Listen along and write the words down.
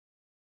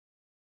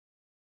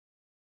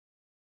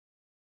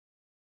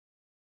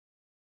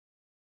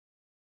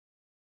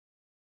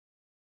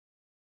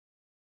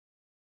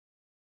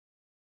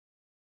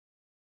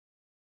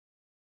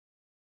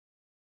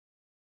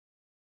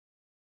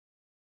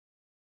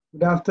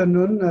Good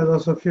afternoon,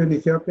 those of you in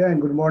Ethiopia,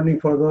 and good morning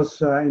for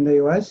those in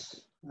the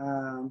US.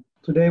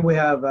 Today we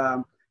have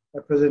a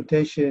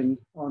presentation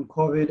on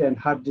COVID and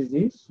heart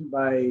disease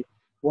by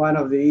one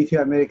of the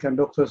Ethio-American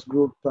Doctors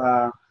Group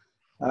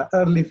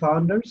early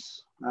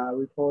founders.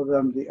 We call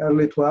them the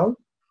early 12,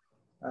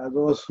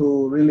 those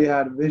who really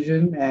had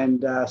vision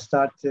and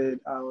started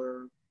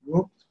our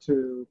group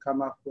to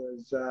come up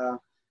with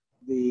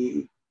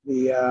the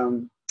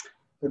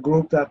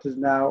group that is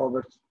now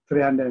over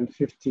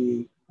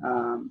 350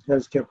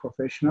 healthcare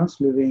professionals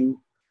living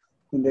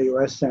in the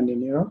US and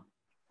in Europe.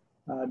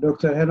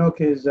 Dr. Henok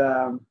is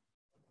a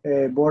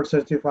board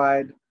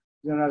certified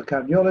general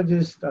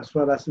cardiologist as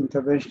well as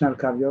interventional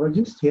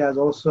cardiologist. He has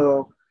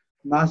also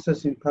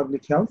master's in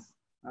public health.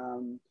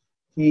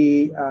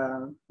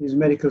 His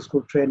medical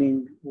school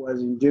training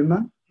was in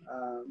Jimma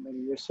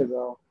many years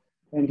ago,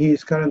 and he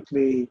is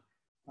currently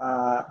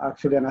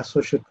actually an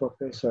associate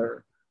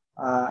professor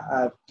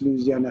at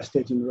Louisiana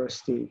State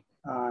University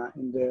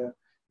in the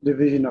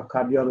Division of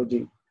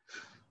Cardiology.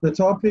 The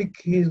topic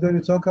he's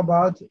going to talk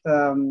about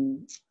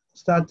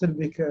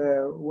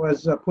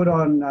was put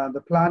on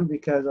the plan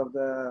because of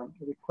the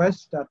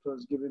request that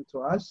was given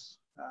to us,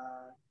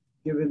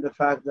 given the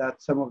fact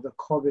that some of the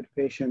COVID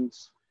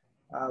patients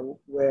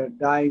were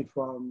dying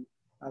from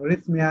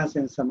arrhythmias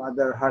and some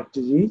other heart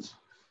disease.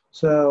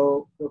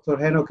 So Dr.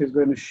 Henok is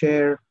going to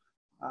share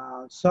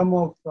some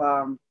of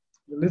the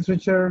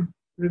literature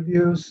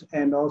reviews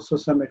and also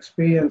some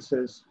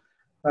experiences,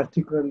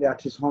 particularly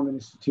at his home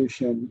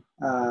institution,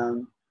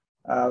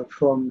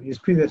 from his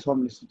previous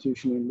home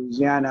institution in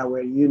Louisiana,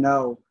 where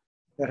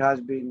it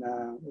has been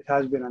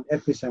an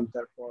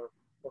epicenter for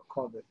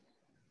COVID.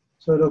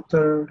 So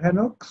Dr.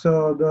 Henok,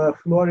 so the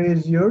floor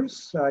is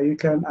yours. You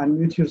can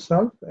unmute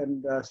yourself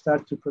and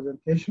start your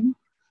presentation.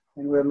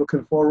 And we're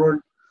looking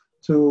forward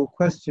to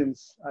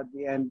questions at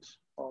the end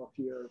of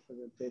your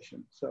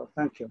presentation. So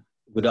thank you.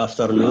 Good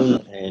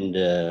afternoon and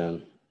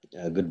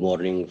good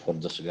morning for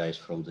those guys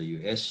from the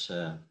US.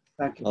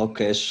 Thank you.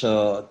 Okay,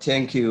 so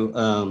thank you.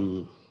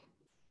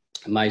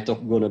 My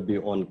talk gonna be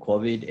on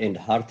COVID and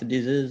heart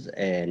disease,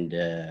 and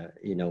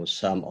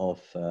some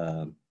of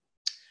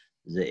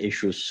the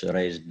issues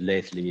raised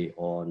lately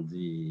on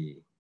the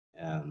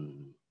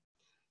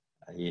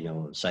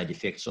side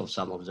effects of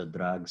some of the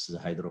drugs, the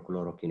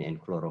hydrochloroquine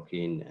and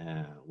chloroquine.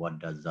 What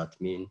does that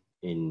mean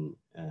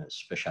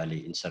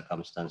especially in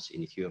circumstance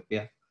in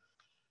Ethiopia?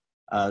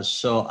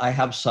 So I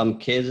have some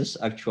cases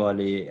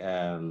actually.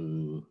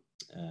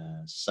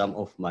 Some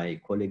of my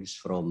colleagues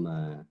from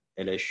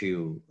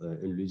LSU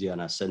in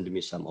Louisiana send me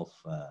some of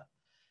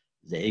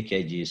the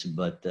EKGs,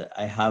 but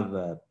I have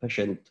a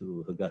patient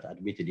who got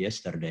admitted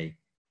yesterday.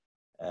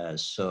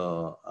 This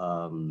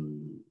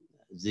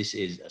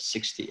is a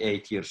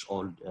 68 years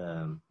old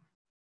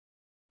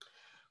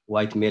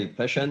white male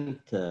patient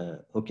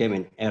who came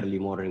in early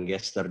morning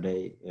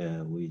yesterday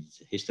with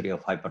history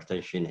of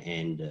hypertension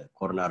and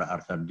coronary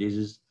artery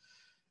disease.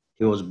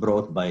 He was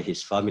brought by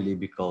his family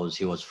because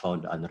he was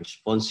found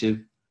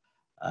unresponsive.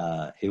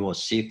 He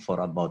was sick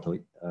for about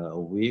a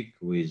week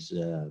with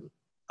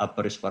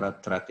upper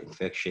respiratory tract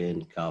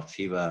infection, cough,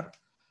 fever.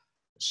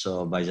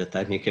 So by the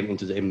time he came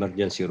into the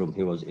emergency room,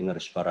 he was in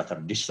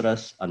respiratory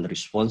distress,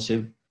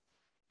 unresponsive.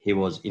 He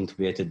was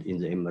intubated in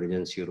the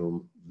emergency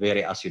room,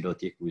 very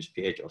acidotic with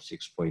pH of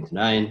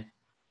 6.9.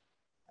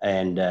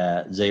 And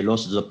they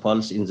lost the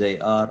pulse in the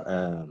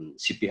ER.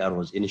 CPR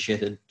was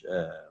initiated.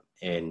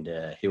 And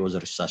he was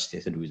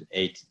resuscitated with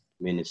 8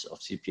 minutes of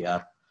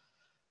CPR,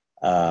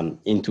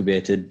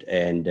 intubated,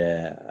 and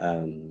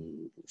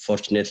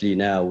fortunately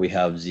now we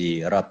have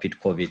the rapid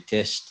COVID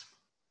test,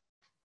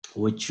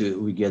 which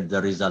we get the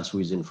results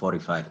within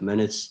 45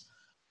 minutes,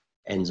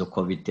 and the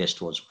COVID test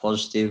was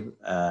positive,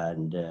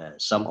 and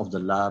some of the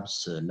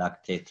labs,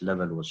 lactate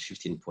level was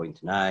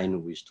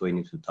 15.9 with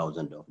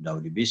 22,000 of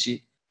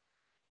WBC.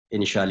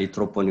 Initially,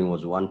 troponin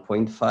was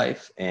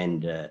 1.5,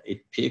 and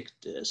it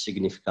peaked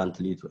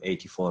significantly to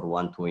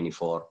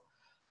 84/124.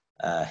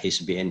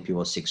 His BNP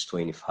was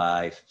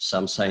 625.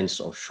 Some signs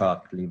of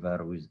shock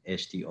liver with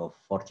ST of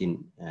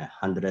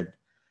 1400,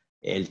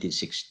 ALT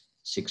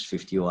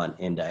 651,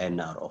 and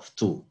INR of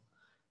 2.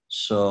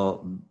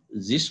 So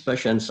these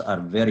patients are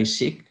very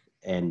sick,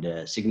 and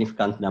a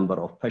significant number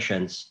of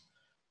patients,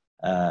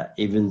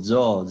 even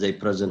though they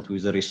present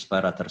with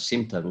respiratory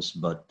symptoms,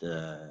 but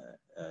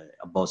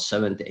about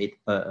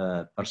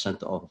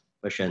 78% of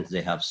patients,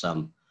 they have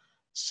some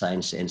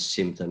signs and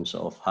symptoms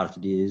of heart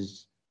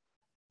disease.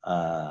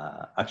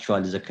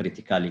 Actually, the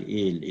critically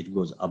ill, it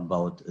goes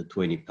about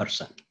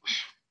 20%.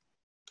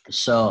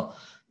 So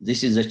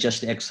this is a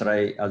chest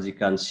X-ray. As you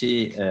can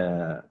see,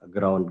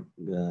 ground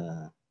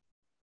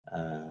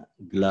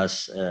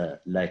glass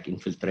like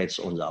infiltrates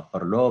on the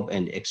upper lobe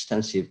and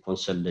extensive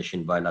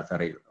consolidation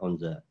bilateral on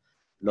the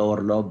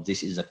lower lobe.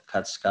 This is a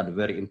CAT scan,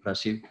 very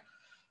impressive.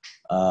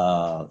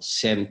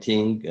 Same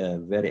thing,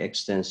 very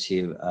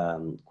extensive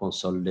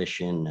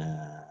consolidation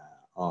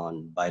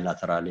on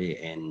bilaterally,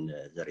 and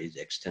there is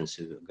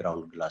extensive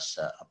ground glass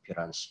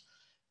appearance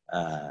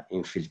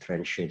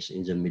infiltrations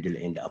in the middle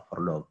and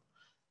upper lobe.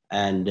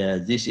 And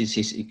this is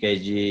his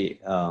EKG,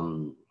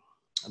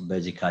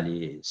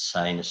 basically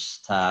sinus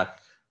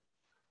stack,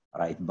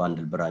 right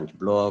bundle branch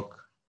block.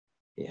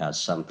 He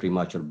has some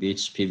premature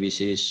beats,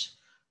 PVCs,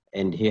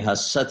 and he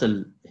has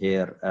settled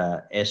here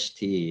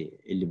ST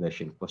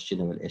elevation,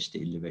 questionable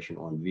ST elevation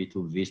on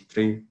V2,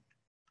 V3.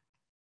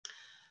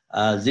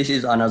 This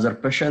is another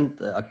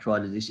patient.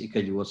 Actually, this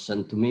EKG was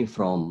sent to me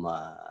from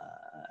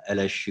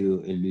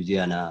LSU in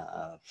Louisiana,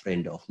 a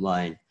friend of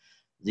mine.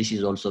 This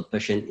is also a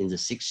patient in the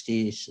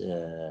 60s,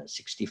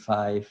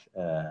 65,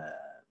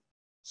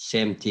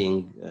 same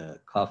thing,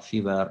 cough,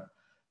 fever,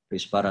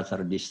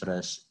 respiratory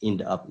distress,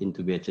 end up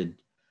intubated,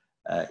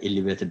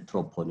 elevated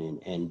troponin,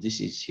 and this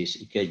is his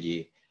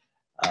EKG.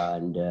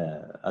 And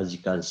as you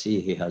can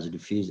see, he has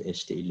diffuse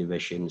ST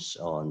elevations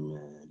on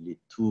lead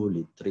 2,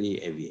 lead 3,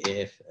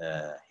 AVF,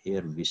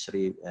 here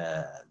V3,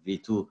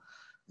 V2.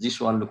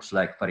 This one looks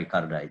like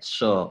pericarditis.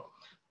 So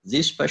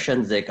these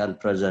patients, they can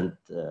present,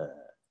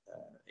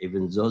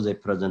 even though they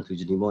present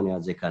with pneumonia,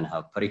 they can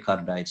have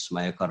pericarditis,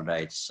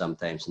 myocarditis,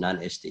 sometimes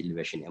non-ST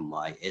elevation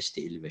MI,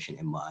 ST elevation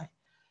MI.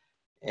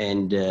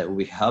 And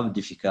we have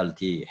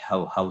difficulty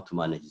how to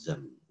manage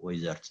them,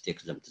 whether to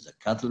take them to the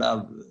cath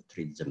lab,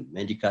 treat them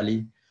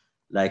medically.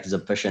 Like the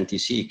patient you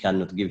see, you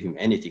cannot give him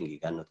anything. You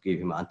cannot give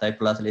him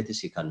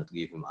antiplatelets, you cannot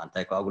give him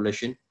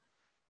anticoagulation.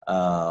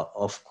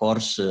 Of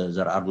course,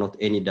 there are not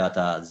any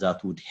data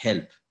that would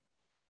help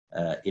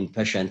in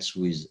patients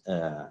with,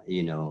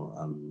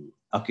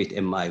 acute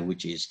MI,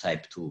 which is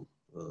type 2,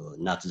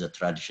 not the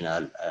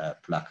traditional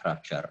plaque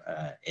rupture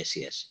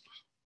ACS.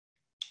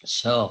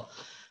 So,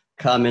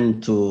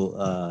 coming to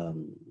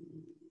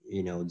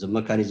the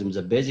mechanism,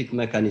 the basic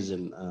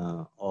mechanism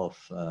of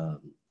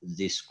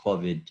this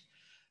COVID,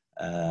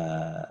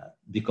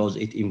 because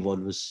it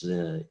involves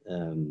the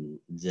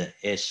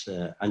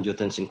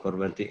angiotensin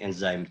converting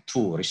enzyme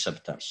 2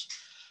 receptors.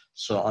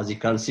 So as you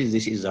can see,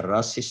 this is a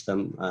RAS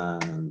system,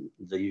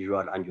 the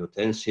usual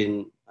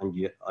angiotensin,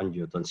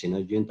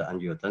 angiotensinogen, the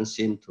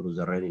angiotensin through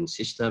the renin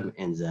system,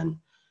 and then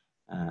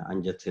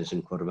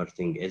angiotensin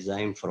converting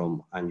enzyme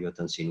from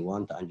angiotensin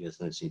 1 to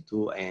angiotensin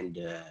 2, and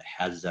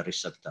has the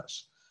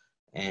receptors.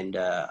 And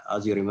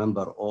as you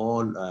remember,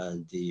 all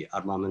the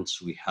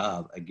armaments we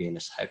have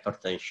against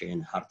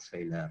hypertension, heart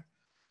failure,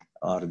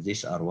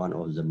 these are one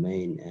of the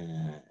main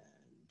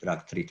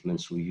drug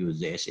treatments we use,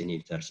 the S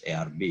inhibitors,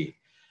 ARB.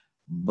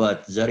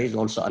 But there is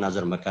also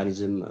another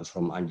mechanism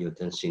from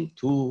angiotensin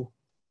 2,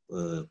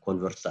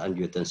 converts to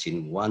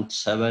angiotensin 1 to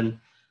 7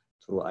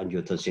 through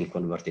angiotensin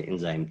converting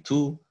enzyme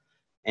 2.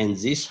 And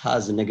this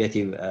has a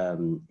negative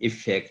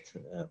effect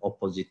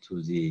opposite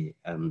to the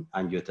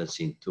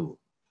angiotensin 2.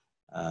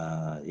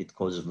 It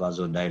causes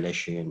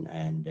vasodilation,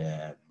 and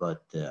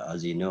but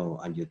as you know,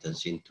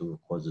 angiotensin 2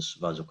 causes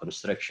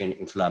vasoconstriction,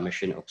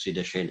 inflammation,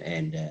 oxidation,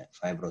 and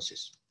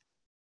fibrosis.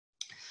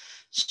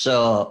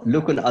 So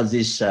looking at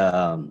this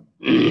cell,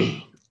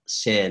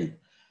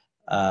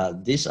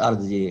 these are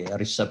the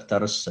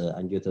receptors,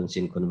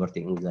 angiotensin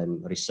converting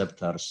enzyme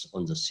receptors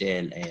on the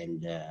cell,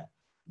 and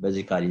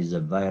basically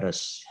the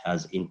virus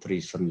has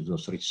entry through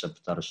those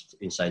receptors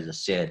inside the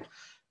cell,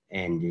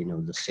 and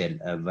the cell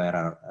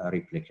viral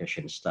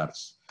replication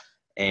starts.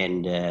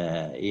 And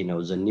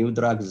the new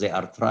drugs they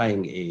are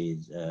trying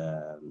is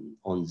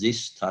on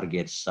this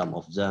target, some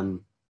of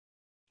them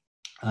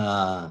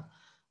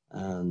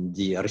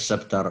the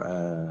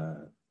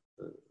receptor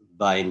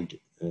bind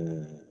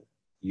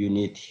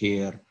unit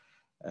here,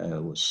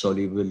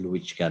 soluble,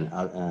 which can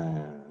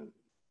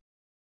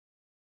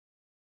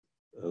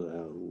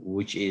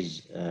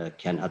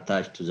can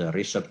attach to the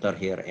receptor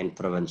here and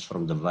prevents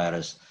from the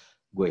virus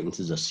going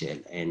into the cell.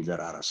 And there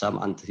are some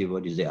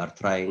antibodies they are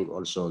trying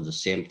also the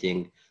same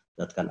thing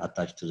that can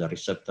attach to the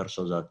receptor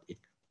so that it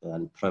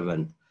can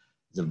prevent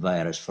the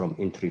virus from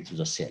entry to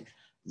the cell.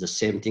 The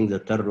same thing, the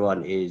third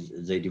one is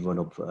they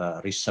develop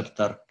a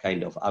receptor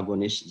kind of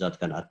agonist that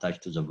can attach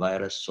to the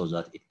virus so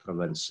that it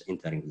prevents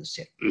entering the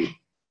cell.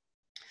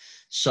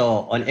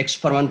 So on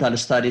experimental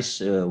studies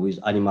with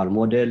animal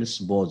models,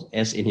 both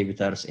S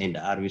inhibitors and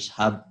ARBs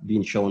have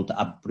been shown to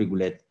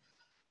upregulate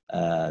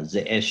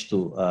the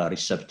S2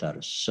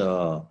 receptors.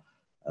 So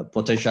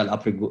potential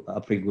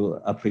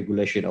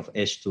upregulation of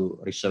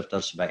S2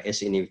 receptors by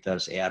S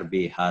inhibitors,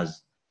 ARB,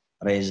 has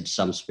raised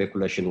some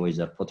speculation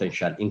whether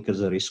potential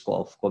increased risk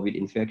of COVID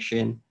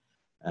infection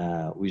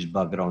with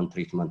background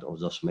treatment of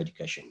those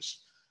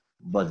medications.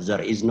 But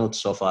there is not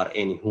so far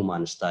any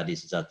human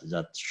studies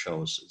that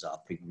shows the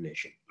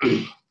upregulation.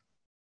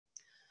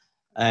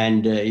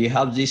 And you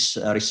have these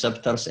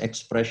receptors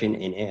expression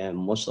in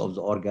most of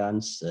the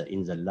organs,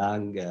 in the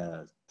lung,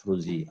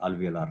 through the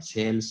alveolar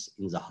cells,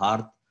 in the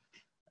heart,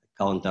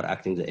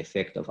 counteracting the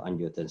effect of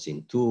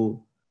angiotensin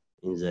 2,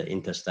 in the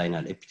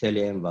intestinal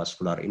epithelium,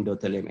 vascular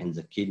endothelium, and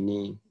the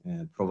kidney,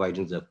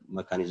 providing the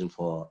mechanism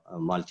for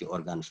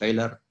multi-organ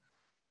failure.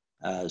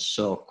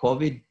 So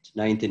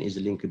COVID-19 is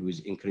linked with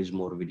increased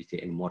morbidity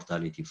and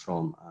mortality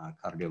from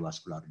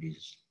cardiovascular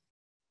disease.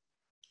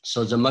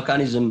 So the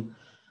mechanism,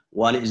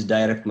 one is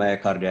direct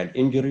myocardial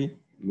injury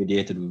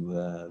mediated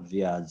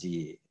via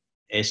the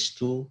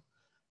S2,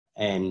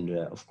 and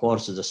of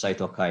course the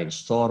cytokine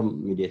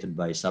storm mediated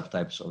by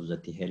subtypes of the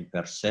T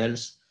helper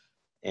cells,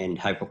 and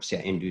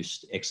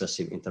hypoxia-induced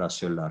excessive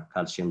intracellular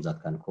calcium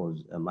that can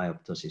cause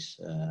myoptosis,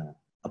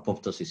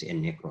 apoptosis,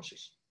 and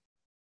necrosis.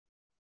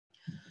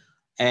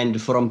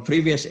 And from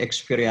previous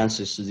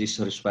experiences, these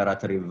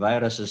respiratory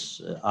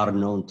viruses are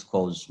known to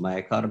cause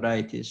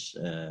myocarditis,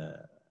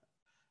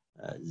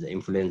 the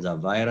influenza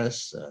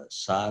virus,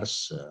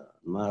 SARS,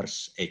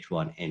 MERS,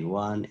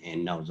 H1N1,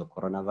 and now the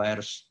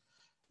coronavirus.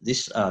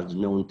 These are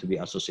known to be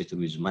associated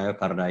with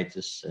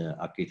myocarditis,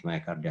 acute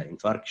myocardial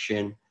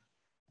infarction,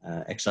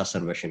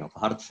 exacerbation of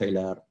heart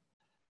failure.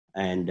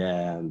 And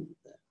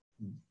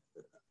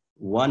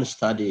one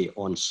study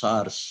on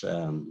SARS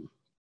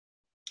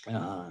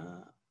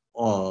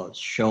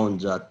shown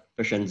that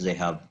patients, they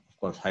have, of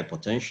course,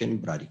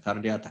 hypotension,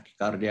 bradycardia,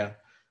 tachycardia,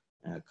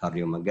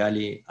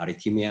 cardiomegaly,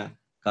 arrhythmia,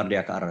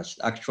 cardiac arrest.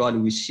 Actually,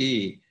 we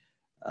see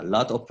a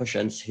lot of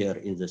patients here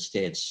in the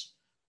States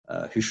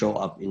who show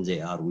up in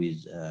the ER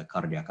with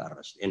cardiac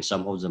arrest. And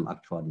some of them,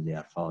 actually, they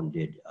are found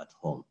dead at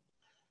home.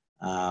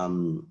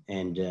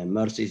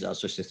 MERS is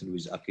associated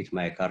with acute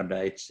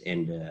myocarditis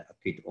and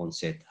acute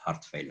onset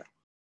heart failure.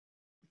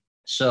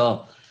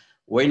 So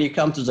when you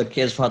come to the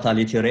case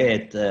fatality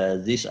rate,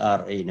 these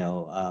are,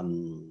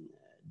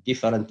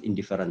 different in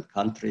different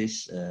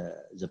countries.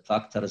 The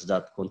factors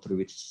that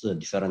contribute to the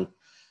different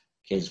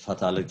case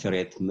fatality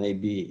rate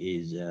maybe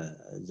is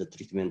the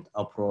treatment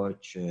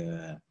approach.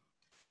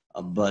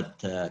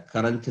 But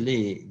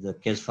currently, the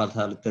case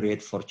fatality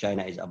rate for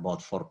China is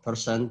about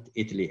 4%,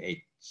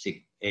 Italy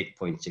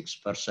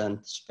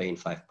 8.6%, Spain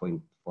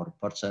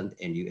 5.4%,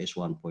 and US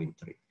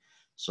 1.3%.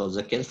 So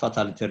the case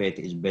fatality rate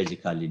is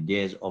basically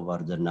days over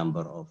the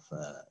number of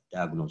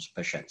diagnosed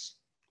patients.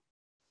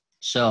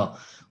 So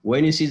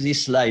when you see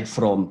this slide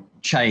from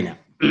China,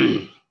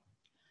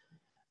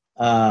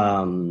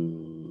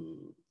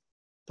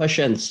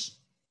 patients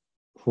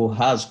who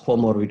has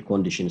comorbid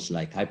conditions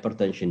like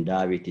hypertension,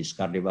 diabetes,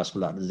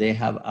 cardiovascular, they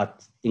have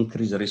at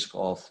increased risk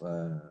of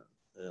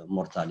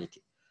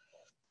mortality.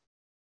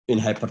 In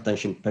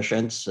hypertension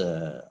patients,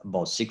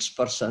 about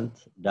 6%,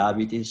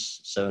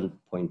 diabetes,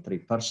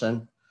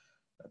 7.3%.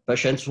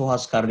 Patients who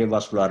has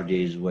cardiovascular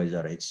disease,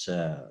 whether it's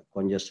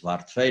congestive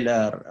heart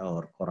failure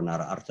or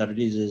coronary artery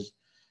disease,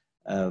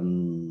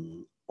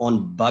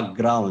 on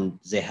background,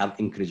 they have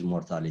increased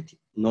mortality.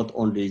 Not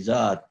only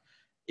that,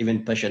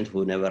 even patients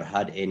who never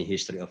had any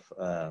history of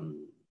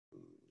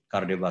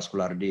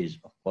cardiovascular disease,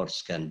 of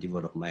course, can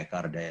develop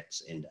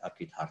myocarditis and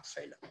acute heart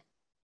failure.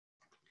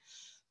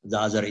 The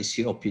other is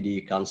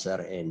COPD, cancer,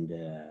 and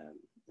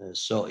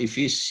so if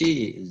you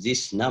see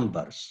these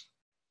numbers,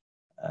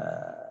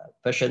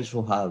 patients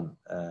who have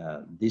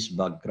this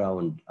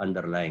background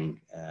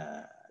underlying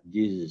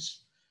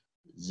disease,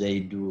 they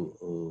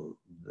do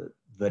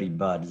very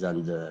bad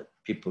than the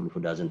people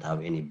who doesn't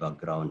have any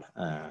background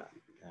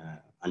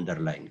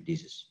underlying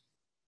disease.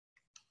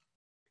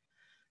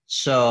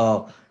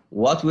 So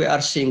what we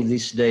are seeing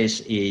these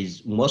days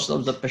is most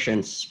of the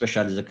patients,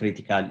 especially the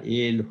critical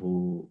ill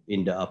who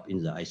end up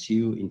in the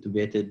ICU,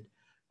 intubated,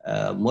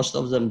 most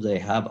of them, they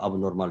have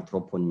abnormal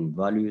troponin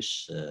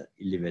values,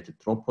 elevated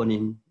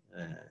troponin,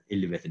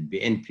 elevated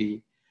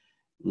BNP.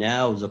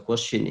 Now the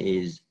question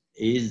is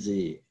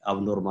the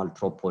abnormal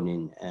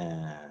troponin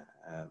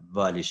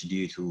values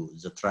due to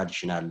the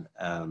traditional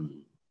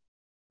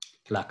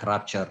plaque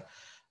rupture,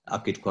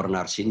 acute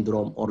coronary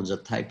syndrome, or the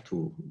type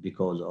 2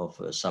 because of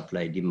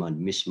supply-demand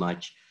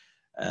mismatch,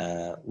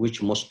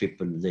 which most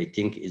people, they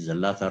think is the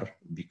latter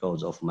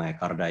because of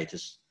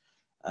myocarditis.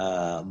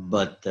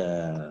 But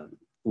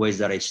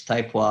whether it's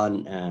type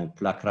 1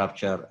 plaque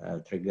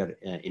rupture trigger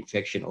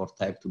infection or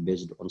type 2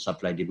 based on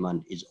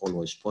supply-demand is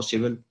always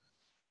possible.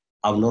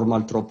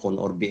 Abnormal troponin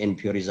or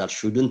BNP results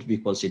shouldn't be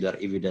considered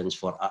evidence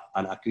for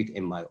an acute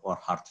MI or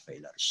heart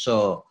failure.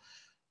 So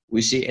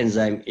we see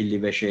enzyme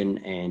elevation,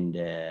 and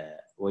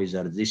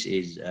whether this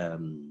is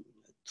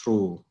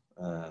true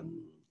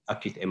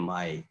acute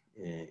MI,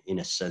 in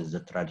a sense,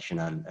 the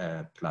traditional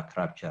plaque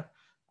rupture,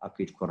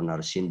 acute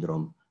coronary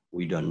syndrome,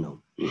 we don't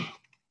know.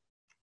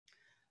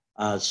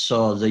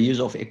 So the use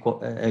of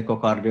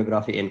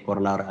echocardiography and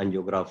coronary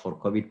angiography for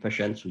COVID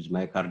patients with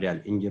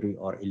myocardial injury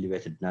or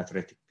elevated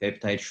natriuretic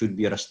peptide should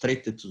be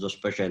restricted to those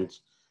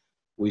patients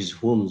with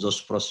whom those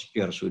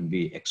procedures would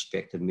be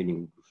expected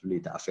meaningfully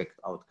to affect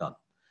outcome.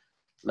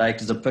 Like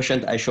the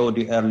patient I showed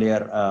you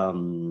earlier,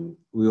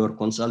 we were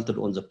consulted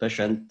on the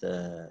patient,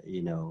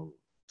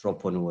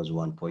 troponin was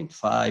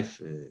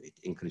 1.5, it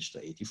increased to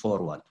 84,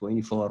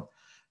 124.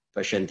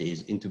 Patient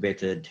is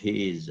intubated.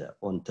 He is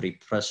on 3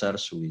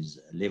 pressors with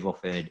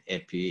Levophed,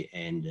 Epi,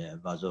 and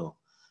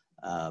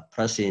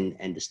vasopressin,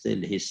 and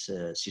still his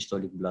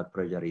systolic blood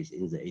pressure is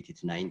in the 80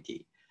 to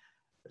 90.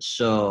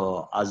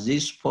 So at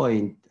this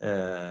point,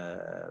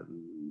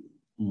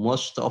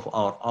 most of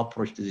our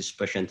approach to these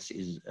patients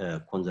is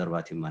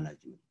conservative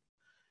management.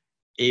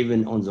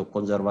 Even on the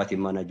conservative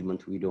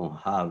management, we don't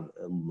have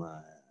a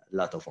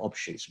lot of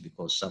options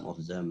because some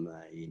of them,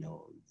 you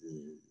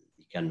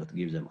cannot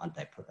give them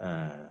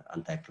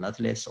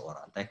antiplatelets or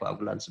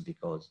anticoagulants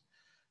because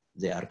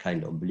they are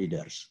kind of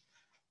bleeders.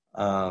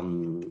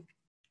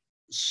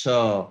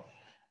 So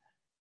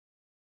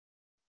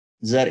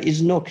there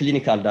is no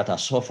clinical data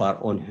so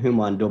far on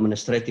human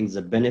demonstrating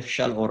the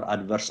beneficial or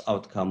adverse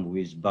outcome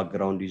with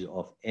background use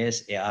of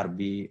ACE,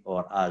 ARB,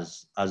 or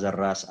as other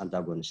RAS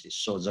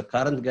antagonists. So the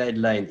current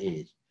guideline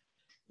is,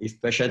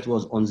 if patient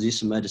was on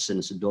these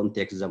medicines, don't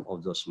take them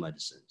off those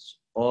medicines,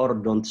 or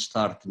don't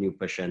start new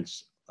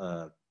patients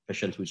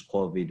with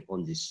COVID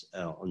on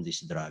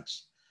these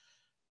drugs.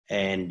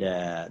 And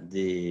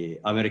the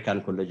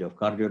American College of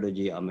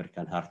Cardiology,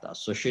 American Heart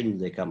Association,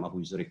 they come up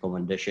with a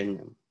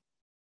recommendation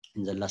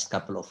in the last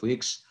couple of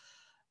weeks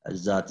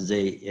that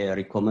they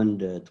recommend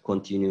to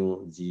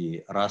continue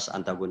the RAS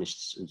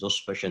antagonists in those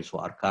patients who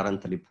are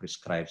currently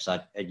prescribed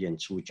such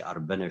agents which are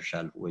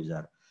beneficial,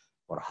 whether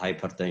for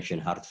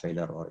hypertension, heart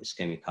failure, or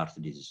ischemic heart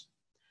disease.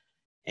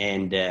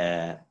 And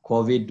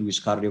COVID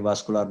with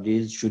cardiovascular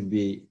disease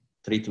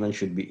treatment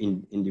should be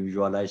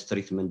individualized.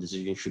 Treatment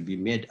decision should be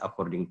made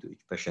according to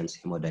each patient's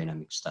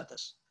hemodynamic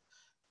status.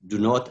 Do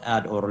not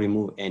add or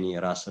remove any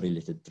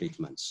RAS-related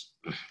treatments.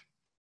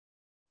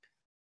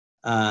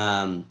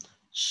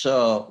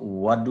 So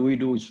what do we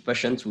do with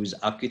patients with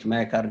acute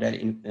myocardial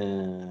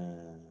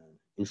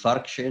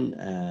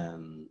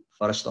infarction?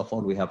 First of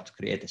all, we have to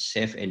create a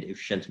safe and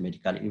efficient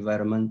medical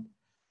environment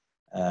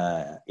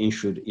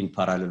ensured in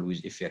parallel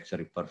with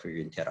effective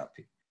perfusion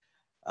therapy.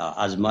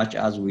 As much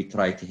as we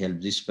try to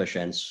help these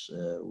patients,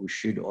 we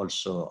should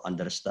also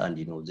understand,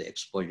 the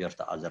exposure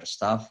to other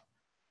staff.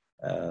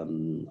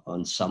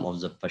 On some of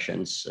the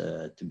patients,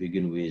 to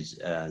begin with,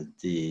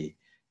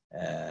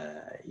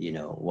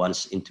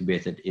 once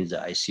intubated in the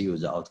ICU,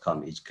 the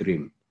outcome is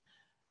grim.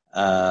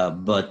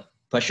 But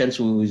patients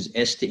with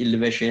ST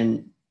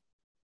elevation,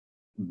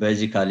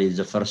 basically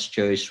the first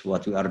choice,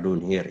 what we are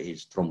doing here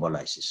is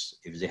thrombolysis.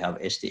 If they have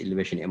ST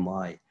elevation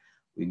MI,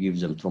 we give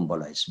them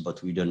thrombolysis,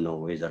 but we don't know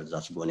whether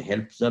that's going to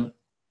help them.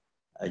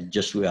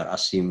 Just we are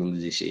assuming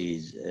this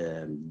is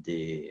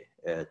the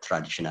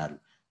traditional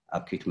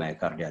acute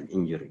myocardial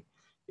injury.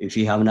 If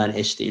you have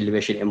non-ST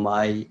elevation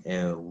MI,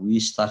 we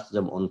start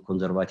them on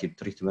conservative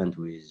treatment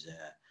with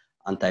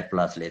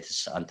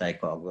antiplatelets,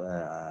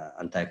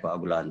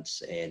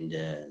 anticoagulants, and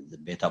the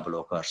beta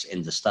blockers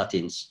and the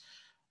statins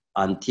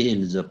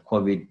until the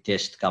COVID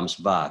test comes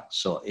back.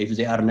 So if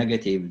they are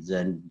negative,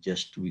 then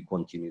just we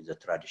continue the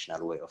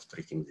traditional way of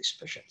treating these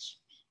patients.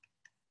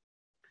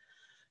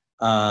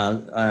 I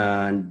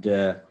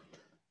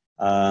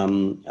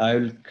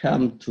will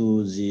come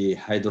to the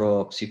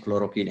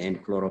hydroxychloroquine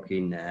and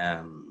chloroquine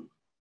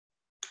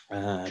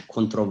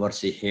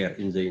controversy here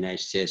in the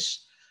United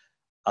States.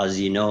 As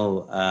you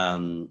know,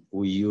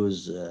 we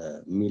use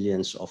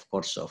millions of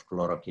courses of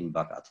chloroquine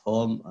back at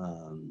home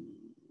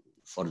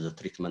for the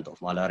treatment of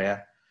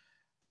malaria.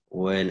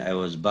 When I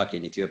was back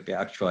in Ethiopia,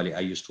 actually, I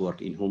used to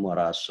work in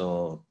Humara,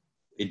 so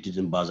it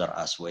didn't bother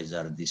us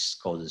whether this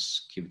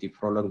causes QT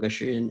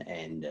prolongation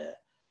and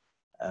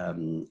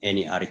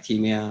any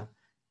arrhythmia.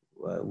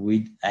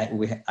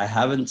 I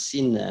haven't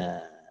seen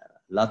a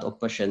lot of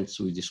patients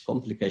with this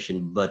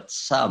complication, but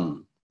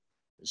some,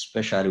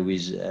 especially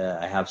with,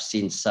 I have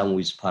seen some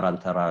with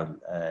parenteral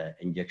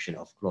injection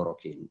of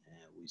chloroquine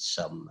with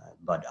some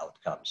bad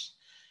outcomes.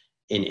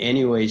 In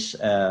any ways,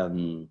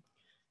 the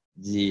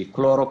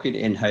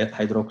chloroquine and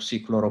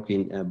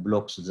hydroxychloroquine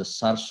blocks the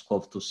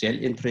SARS-CoV-2 cell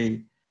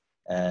entry.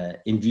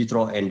 In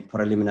vitro and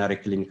preliminary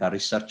clinical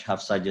research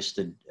have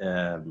suggested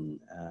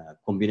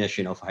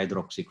combination of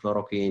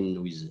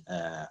hydroxychloroquine with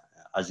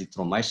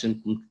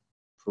azithromycin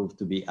proved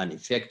to be an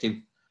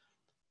effective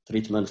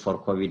treatment for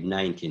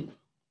COVID-19.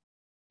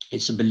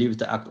 It's believed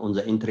to act on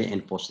the entry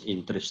and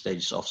post-entry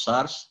stages of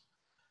SARS.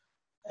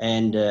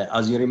 And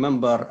as you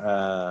remember,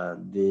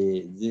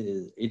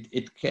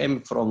 it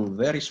came from a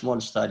very small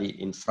study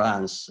in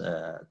France.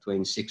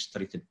 26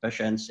 treated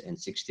patients and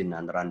 16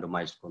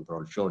 non-randomized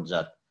control showed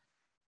that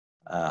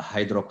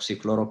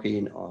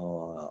hydroxychloroquine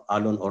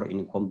alone or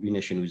in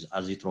combination with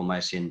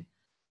azithromycin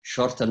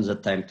shortens the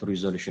time to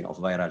resolution of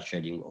viral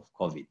shedding of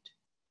COVID.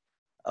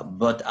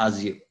 But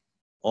as you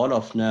all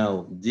of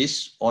know,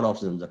 all of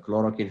them, the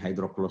chloroquine,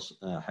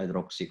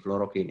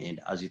 hydroxychloroquine, and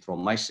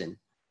azithromycin,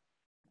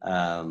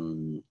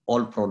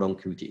 all prolonged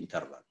QT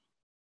interval.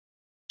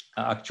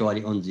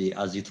 Actually, on the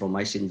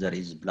azithromycin, there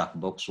is black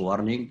box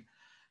warning.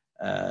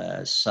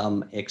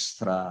 Some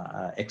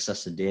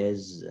excess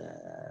days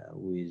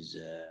with,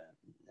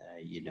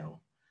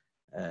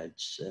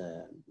 it's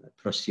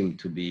presumed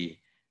to be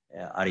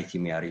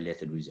arrhythmia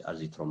related with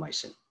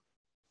azithromycin.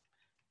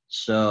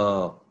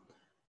 So,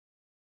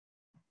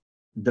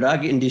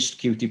 drug-induced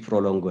QT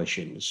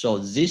prolongation. So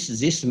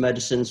these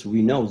medicines,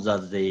 we know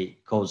that they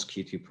cause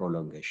QT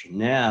prolongation.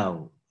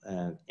 Now,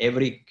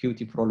 every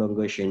QT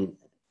prolongation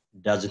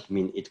doesn't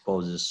mean it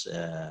causes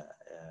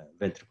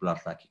ventricular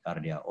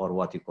tachycardia, or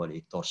what you call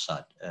it,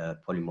 torsade,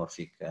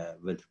 polymorphic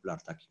ventricular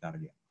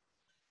tachycardia.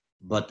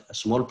 But a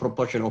small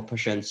proportion of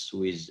patients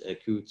with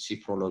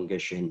QT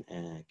prolongation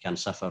can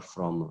suffer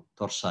from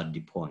torsade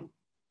de pointes.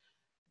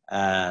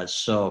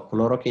 So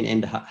chloroquine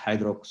and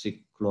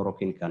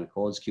hydroxychloroquine can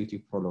cause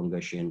QT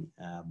prolongation,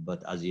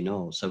 but as you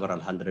know, several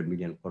 100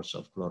 million courses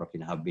of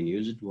chloroquine have been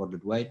used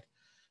worldwide,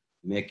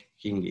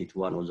 making it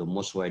one of the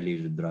most widely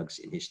used drugs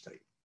in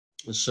history.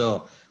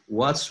 So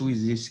what's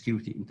with this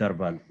QT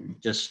interval?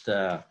 Just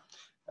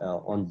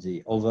on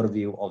the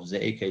overview of the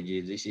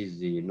EKG, this is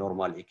the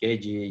normal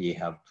EKG. You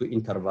have two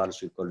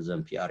intervals, we call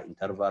them PR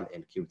interval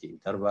and QT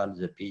interval.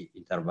 The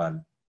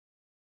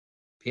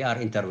PR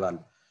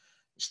interval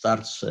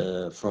starts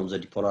from the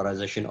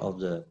depolarization of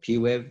the P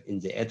wave in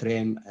the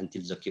atrium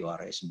until the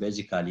QRS.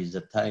 Basically,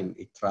 the time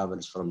it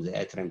travels from the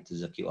atrium to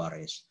the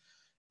QRS.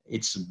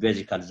 It's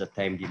basically the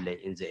time delay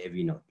in the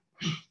AV node.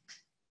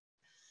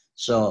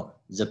 So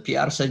the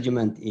PR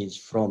segment is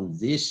from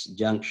this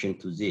junction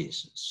to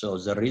this. So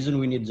the reason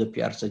we need the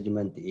PR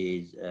segment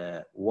is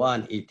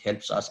one, it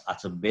helps us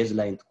as a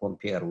baseline to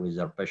compare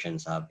whether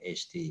patients have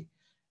ST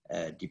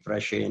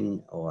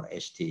depression or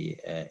ST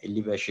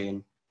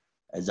elevation.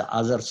 The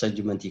other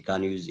segment you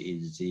can use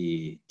is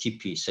the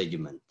TP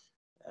segment.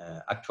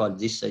 Actually,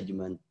 this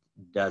segment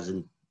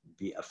doesn't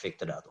be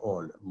affected at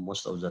all.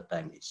 Most of the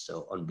time it's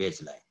on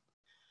baseline.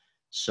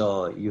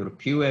 So your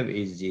P wave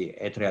is the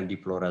atrial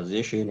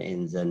depolarization,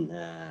 and then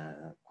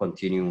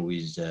continue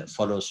with,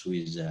 follows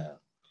with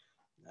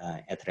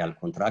atrial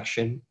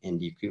contraction, and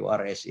the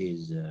QRS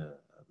is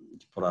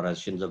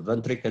depolarization of the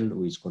ventricle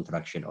with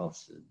contraction of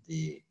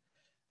the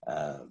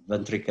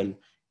ventricle,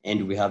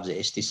 and we have the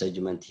ST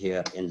segment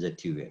here in the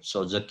T wave.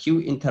 So the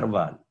Q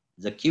interval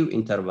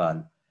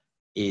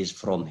is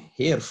from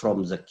here,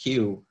 from the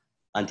Q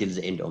until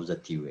the end of the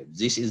T wave.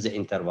 This is the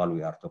interval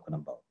we are talking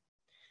about.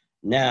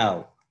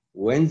 Now,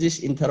 when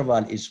this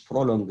interval is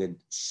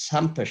prolonged,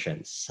 some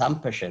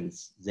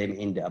patients, they may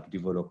end up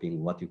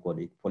developing what we call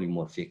it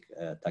polymorphic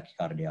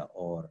tachycardia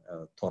or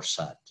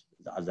torsade,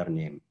 the other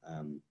name.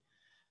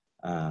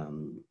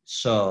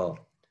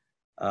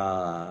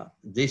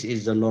 This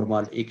is the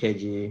normal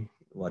EKG,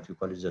 what we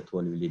call is the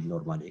 12-lead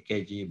normal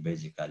EKG.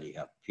 Basically, you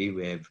have P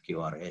wave,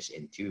 QRS,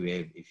 and T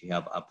wave. If you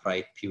have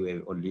upright P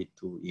wave only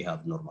two, you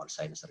have normal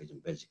sinus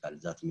rhythm. Basically,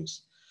 that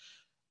means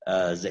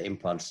the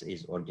impulse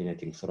is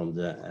originating from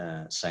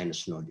the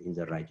sinus node in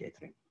the right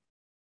atrium.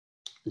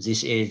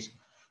 This is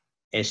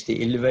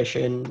ST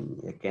elevation.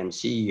 You can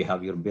see you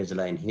have your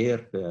baseline here,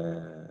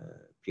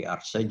 PR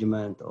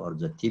segment or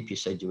the TP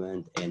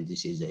segment, and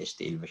this is the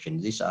ST elevation.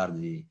 These are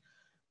the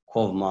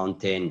Cove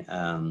Mountain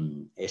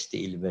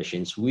ST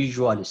elevations we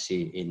usually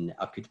see in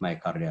acute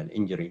myocardial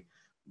injury,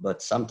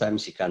 but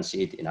sometimes you can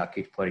see it in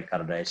acute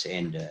pericarditis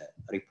and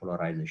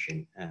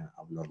repolarization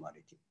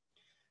abnormality.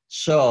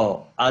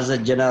 So as a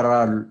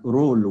general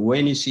rule,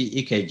 when you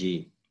see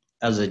EKG,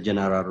 as a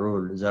general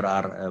rule, there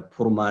are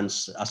per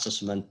month's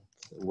assessment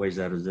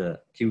whether the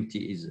QT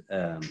is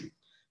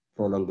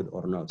prolonged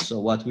or not. So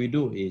what we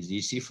do is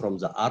you see from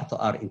the R to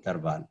R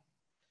interval,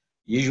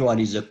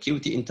 usually the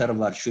QT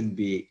interval should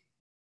be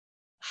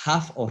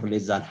half or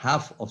less than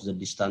half of the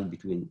distance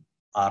between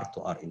R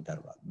to R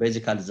interval.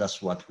 Basically,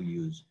 that's what we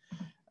use.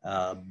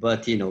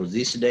 But you know,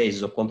 these days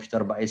the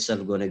computer by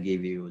itself gonna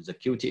give you the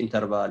QT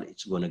interval.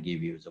 It's gonna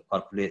give you the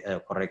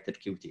corrected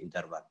QT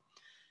interval.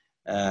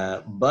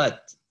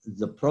 But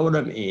the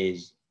problem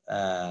is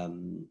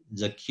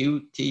the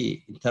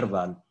QT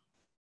interval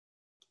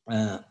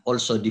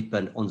also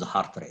depend on the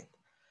heart rate.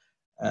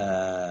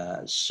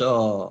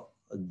 So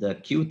the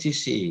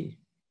QTC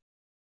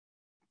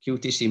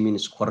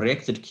means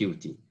corrected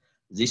QT.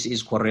 This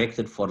is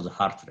corrected for the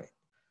heart rate,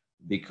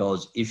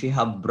 because if you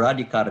have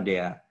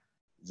bradycardia,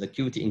 the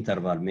QT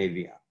interval may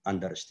be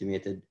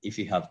underestimated. If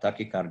you have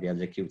tachycardia,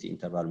 the QT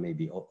interval may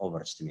be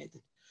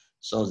overestimated.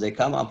 So they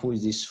come up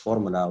with this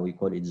formula, we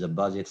call it the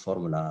Bazet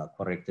formula,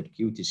 corrected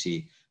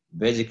QTC.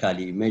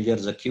 Basically, you measure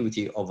the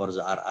QT over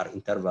the RR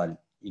interval,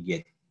 you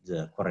get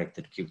the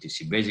corrected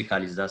QTC.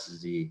 Basically, that's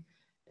the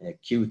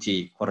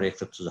QT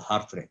corrected to the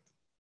heart rate.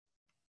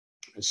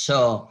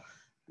 So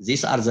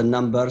these are the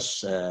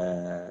numbers.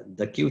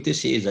 The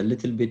QTC is a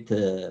little bit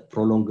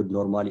prolonged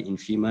normally in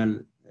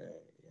female,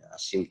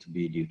 seem to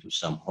be due to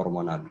some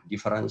hormonal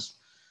difference,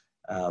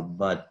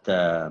 but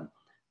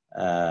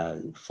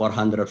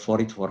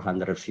 440 to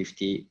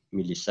 450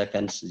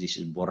 milliseconds, this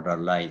is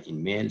borderline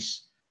in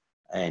males,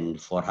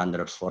 and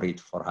 440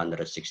 to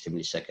 460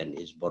 milliseconds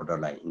is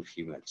borderline in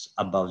females.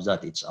 Above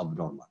that, it's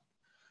abnormal.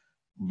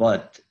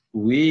 But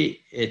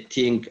we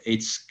think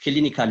it's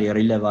clinically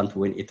relevant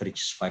when it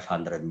reaches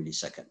 500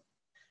 milliseconds.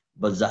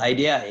 But the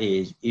idea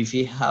is, if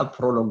you have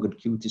prolonged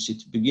QTC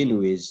to begin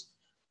with,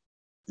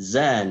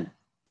 then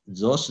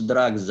those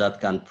drugs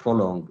that can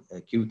prolong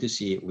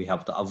QTC, we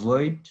have to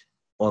avoid,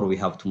 or we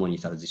have to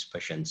monitor these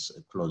patients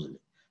closely.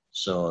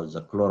 So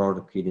the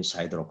chloroquines,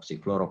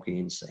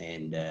 hydroxychloroquines,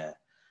 and the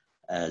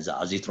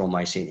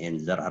azithromycin, and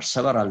there are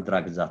several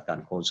drugs that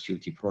can cause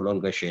QT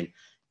prolongation.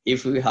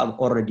 If we have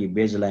already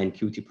baseline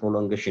QT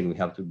prolongation, we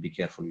have to be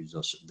careful with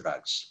those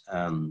drugs.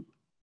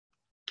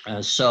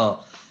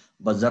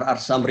 But there are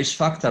some risk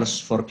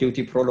factors for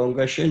QT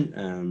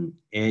prolongation,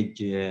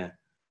 age,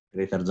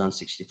 greater than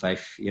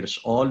 65 years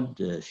old,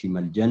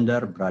 female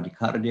gender,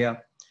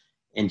 bradycardia,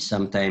 and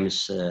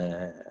sometimes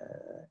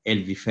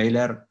LV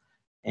failure.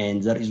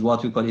 And there is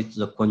what we call it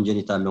the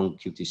congenital long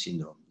QT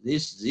syndrome.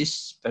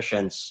 These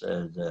patients,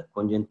 the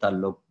congenital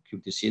long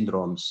QT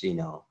syndromes, you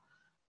know,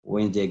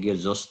 when they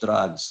get those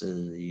drugs,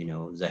 you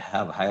know, they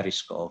have high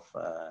risk of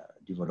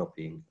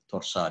developing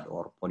torsade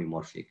or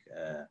polymorphic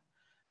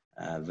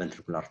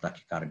ventricular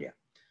tachycardia.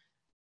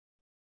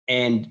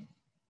 And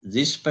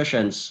these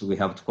patients, we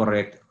have to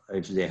correct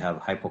if they have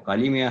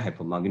hypokalemia,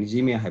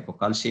 hypomagnesemia,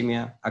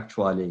 hypocalcemia.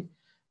 Actually,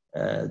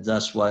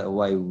 that's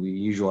why we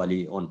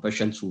usually, on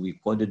patients who we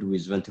coded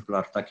with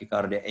ventricular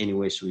tachycardia,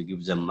 anyways, we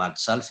give them mag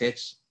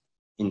sulfates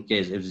in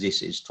case if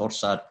this is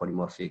torsade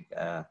polymorphic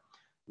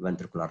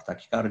ventricular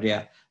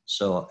tachycardia.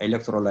 So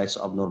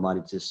electrolytes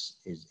abnormalities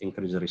is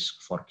increased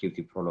risk for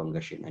QT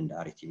prolongation and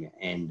arrhythmia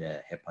and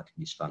hepatic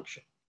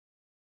dysfunction.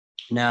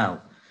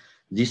 Now,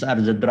 these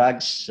are the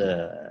drugs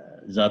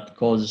that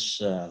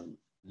cause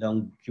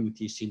long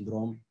QT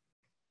syndrome.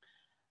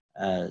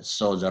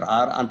 So there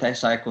are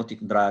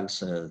antipsychotic drugs,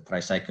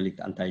 tricyclic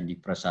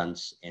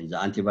antidepressants, and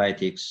the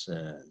antibiotics,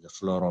 the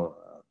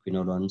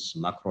fluoroquinolones,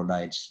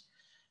 macrolides,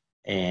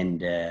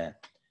 and the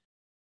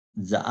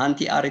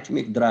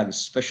antiarrhythmic drugs,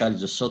 especially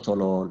the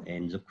sotalol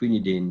and the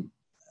quinidine.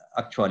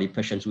 Actually,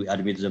 patients, we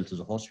admit them to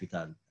the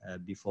hospital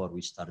before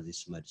we start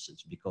these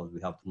medicines because we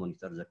have to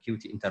monitor the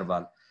QT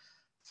interval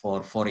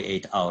for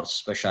 48 hours,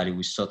 especially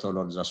with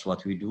sotalol. That's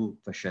what we do.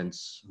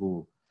 Patients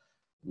who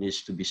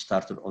needs to be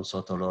started on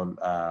sotalol,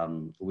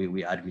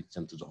 we admit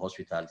them to the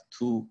hospital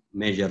to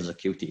measure the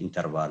QT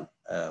interval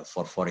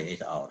for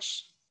 48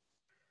 hours.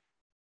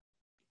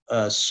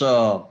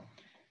 So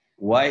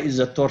why is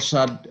the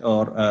torsade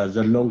or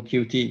the long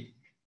QT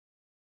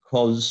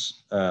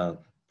cause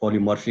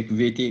polymorphic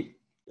VT?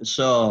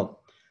 So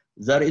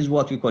there is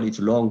what we call it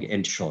long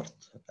and short.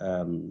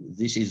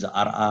 This is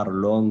RR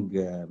long,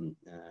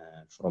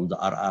 from the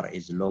RR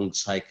is long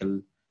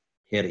cycle,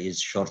 here is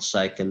short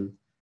cycle.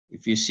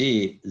 If you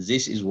see,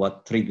 this is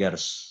what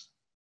triggers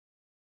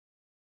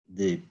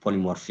the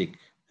polymorphic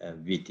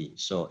VT.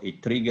 So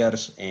it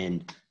triggers,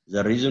 and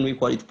the reason we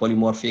call it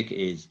polymorphic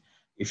is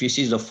if you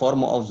see the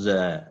form of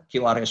the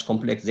QRS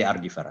complex, they are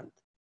different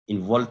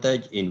in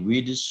voltage, in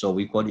width, so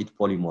we call it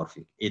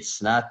polymorphic.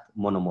 It's not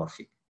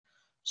monomorphic.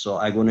 So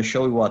I'm going to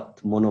show you what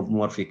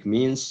monomorphic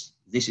means.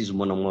 This is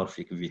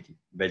monomorphic VT,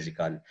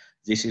 basically.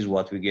 This is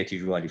what we get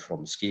usually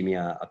from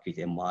ischemia,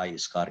 acute MI,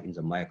 scar in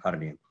the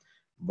myocardium.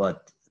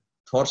 But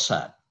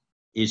torsade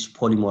is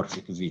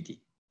polymorphic VT,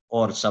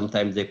 or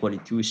sometimes they call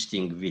it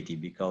twisting VT,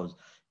 because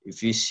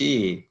if you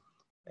see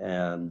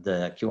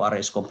the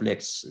QRS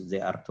complex, they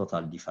are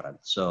totally different.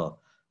 So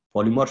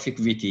polymorphic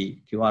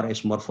VT,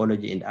 QRS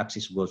morphology and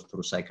axis goes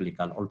through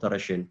cyclical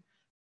alteration,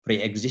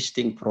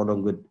 pre-existing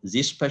prolonged.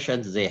 These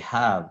patients, they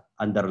have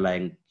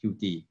underlying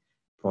QT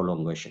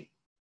prolongation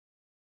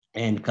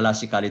and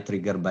classically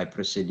triggered by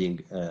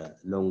preceding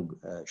long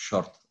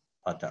short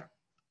pattern.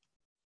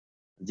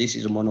 This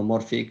is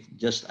monomorphic.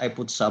 Just I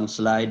put some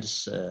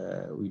slides.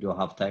 We don't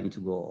have time to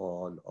go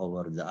all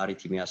over the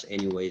arrhythmias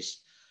anyways.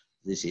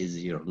 This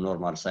is your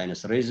normal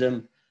sinus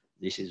rhythm.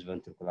 This is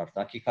ventricular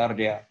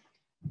tachycardia,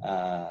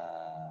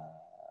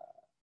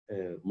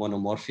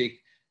 monomorphic.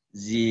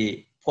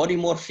 The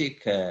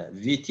polymorphic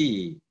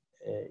VT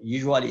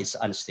usually is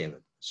unstable.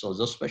 So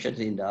those patients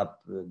end up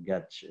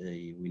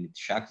we need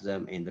to shock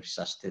them and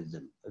resuscitate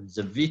them.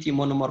 The VT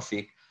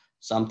monomorphic,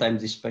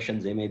 sometimes these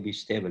patients, they may be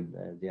stable.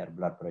 Their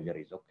blood pressure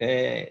is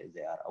okay.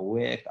 They are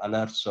awake,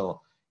 alert.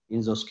 So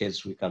in those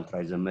cases, we can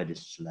try the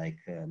medicines like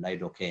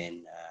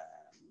lidocaine,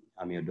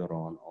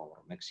 amiodarone, or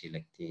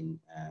mexilectin,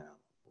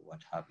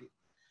 what have you.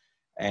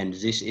 And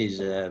this is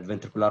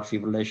ventricular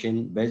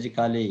fibrillation.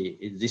 Basically,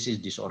 this is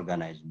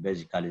disorganized.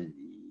 Basically,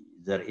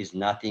 there is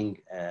nothing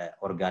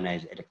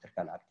organized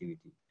electrical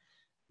activity.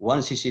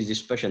 Once you see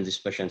these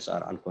patients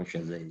are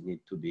unconscious, they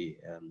need to be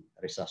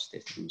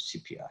resuscitated with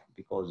CPR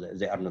because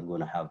they are not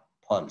going to have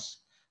pulse.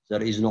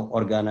 There is no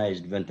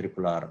organized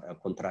ventricular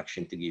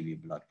contraction to give you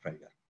blood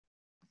pressure.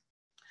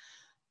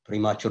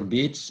 Premature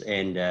beats,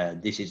 and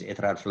this is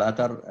atrial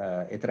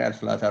flutter. Atrial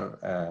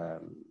flutter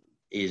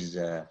is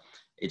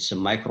it's a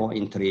micro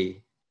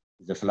entry.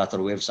 The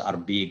flutter waves are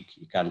big,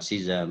 you can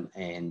see them,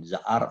 and the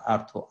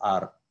RR to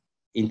R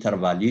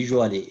interval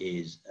usually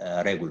is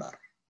regular.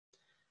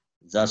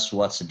 That's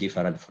what's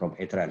different from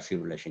atrial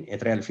fibrillation.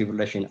 Atrial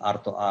fibrillation R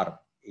to R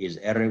is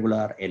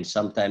irregular, and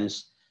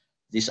sometimes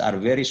these are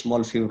very small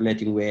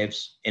fibrillating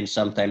waves, and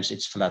sometimes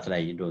it's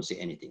flatline, you don't see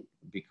anything,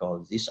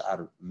 because these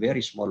are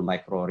very small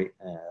micro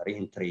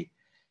re-entry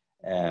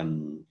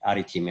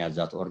arrhythmia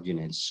that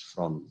originates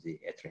from the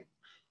atrium.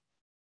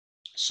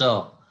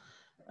 So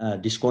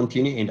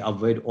discontinue and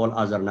avoid all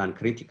other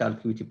non-critical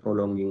QT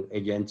prolonging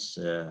agents.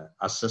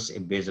 Assess a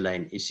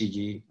baseline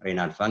ECG,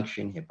 renal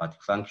function,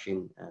 hepatic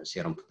function,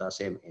 serum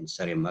potassium, and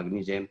serum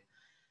magnesium.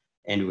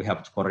 And we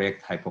have to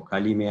correct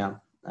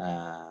hypokalemia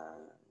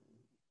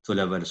to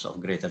levels of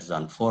greater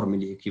than 4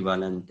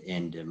 milliequivalent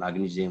and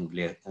magnesium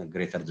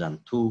greater than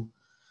 2.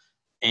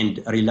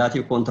 And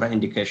relative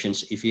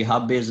contraindications, if you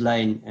have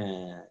baseline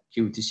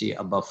QTC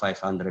above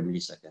 500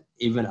 milliseconds,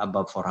 even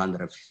above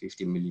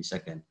 450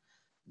 milliseconds,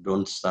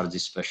 don't start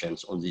these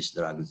patients on these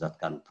drugs that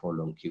can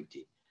prolong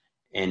QT.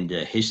 And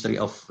the history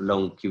of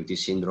long QT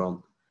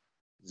syndrome,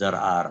 there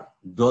are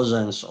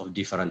dozens of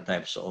different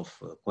types of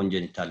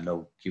congenital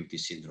low QT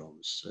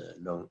syndromes,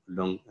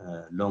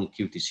 long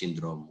QT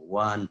syndrome,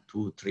 1,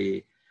 2,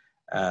 3.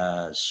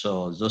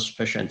 So those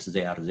patients,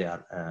 they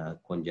are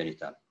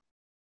congenital.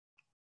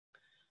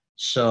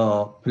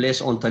 So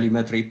place on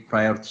telemetry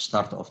prior to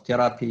start of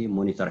therapy,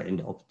 monitor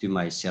and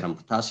optimize serum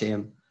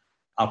potassium,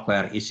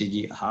 acquire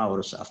ECG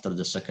hours after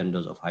the second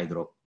dose of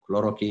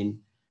hydrochloroquine.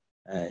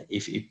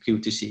 If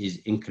QTC is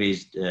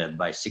increased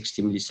by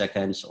 60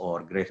 milliseconds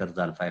or greater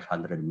than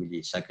 500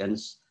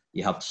 milliseconds,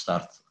 you have to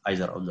start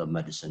either of the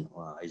medicine,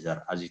 or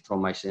either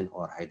azithromycin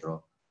or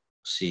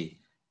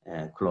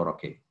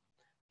hydroxychloroquine.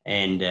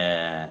 And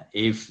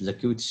if the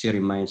QTC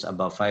remains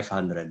above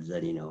 500,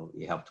 then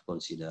you have to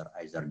consider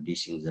either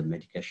dosing the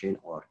medication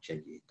or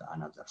change it to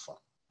another form.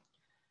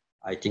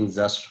 I think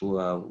that's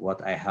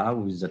what I have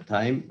with the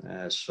time.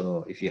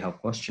 So if you have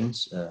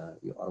questions,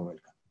 you are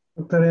welcome.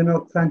 Dr.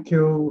 Enoch, thank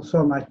you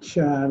so much.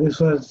 This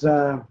was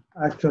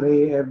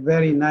actually a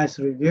very nice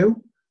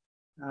review.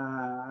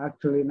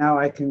 Actually, now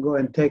I can go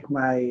and take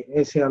my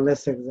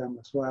ACLS exam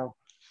as well.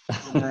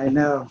 And I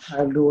know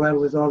I'll do well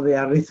with all the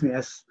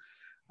arrhythmias.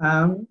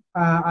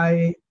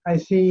 I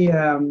see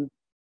Dr.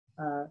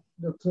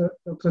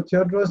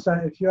 Theodros,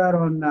 if you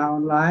are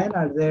online,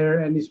 are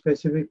there any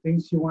specific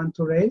things you want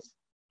to raise?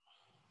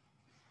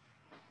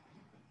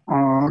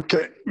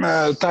 Okay,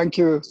 thank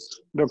you,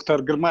 Dr.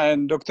 Girma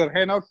and Dr.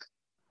 Enoch.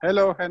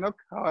 Hello, Enoch,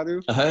 how are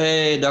you?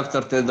 Hey,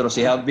 Dr. Tedros,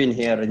 you have been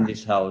here in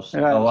this house.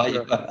 Yeah, how are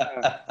sure. you?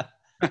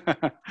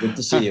 Good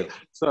to see you.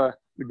 So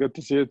good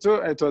to see you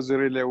too. It was a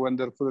really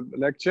wonderful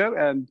lecture.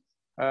 And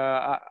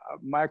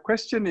my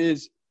question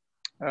is,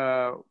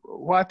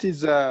 what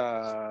is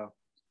the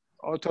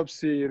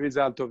autopsy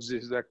result of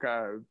this? The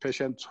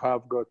patients who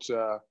have got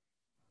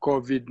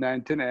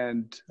COVID-19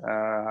 and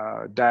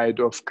died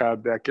of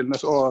cardiac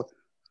illness, or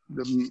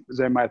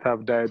they might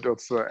have died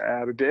of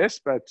ARDS,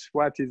 but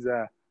what is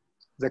the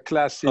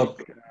classic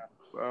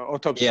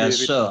autopsy? Yeah,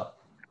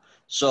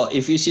 so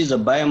if you see the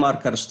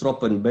biomarker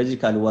stropin,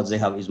 basically what they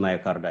have is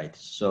myocarditis.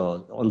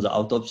 So on the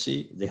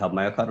autopsy, they have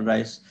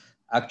myocarditis.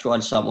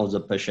 Actually, some of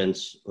the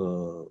patients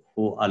who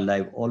are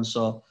alive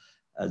also,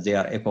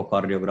 their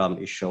echocardiogram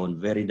is shown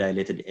very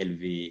dilated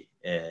LV,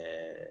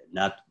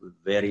 not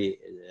very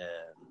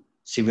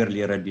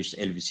severely reduced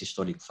LV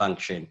systolic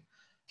function.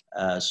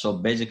 So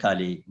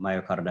basically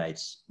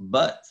myocarditis.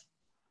 But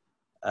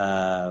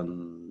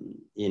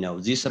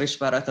these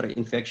respiratory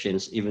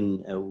infections,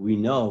 even we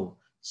know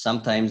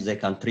sometimes they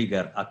can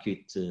trigger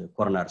acute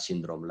coronary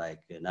syndrome, like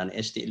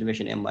non-ST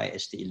elevation MI,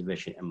 ST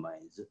elevation MI.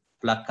 The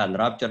plaque can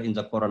rupture in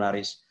the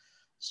coronaries,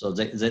 so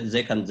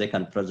they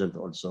can present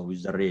also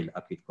with the real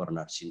acute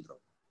coronary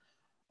syndrome.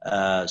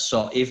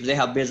 So if they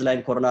have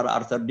baseline coronary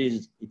artery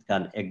disease, it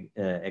can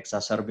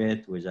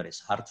exacerbate whether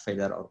it's heart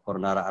failure or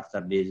coronary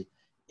artery disease.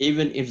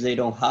 Even if they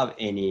don't have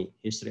any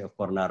history of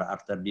coronary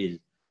artery disease,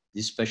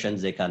 these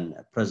patients, they can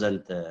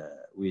present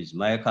with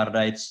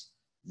myocarditis.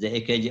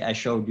 The EKG I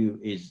showed you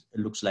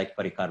looks like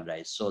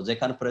pericarditis. So they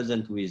can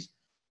present with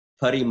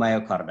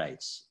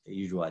perimyocarditis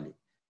usually.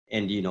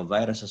 And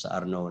viruses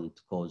are known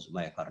to cause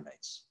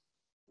myocarditis.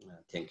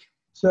 Thank you.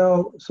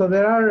 So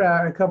there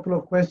are a couple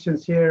of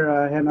questions here,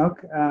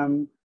 Enoch.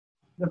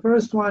 The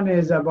first one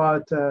is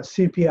about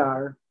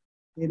CPR.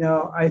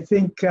 I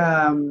think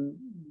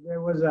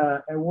there was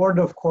a word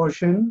of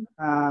caution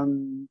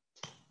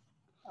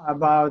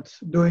about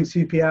doing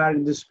CPR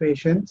in these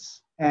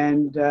patients.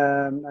 And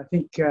I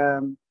think,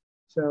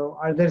 so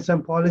are there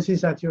some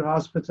policies at your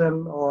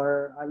hospital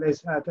or at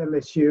least at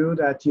LSU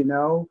that you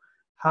know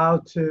how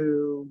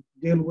to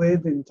deal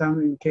with in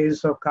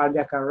case of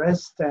cardiac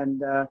arrest?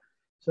 And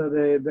so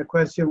the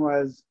question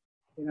was,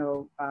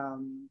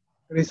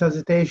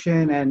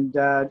 resuscitation and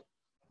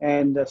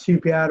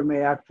CPR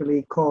may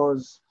actually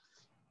cause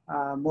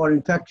more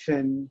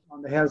infection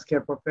on the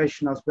healthcare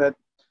professionals, but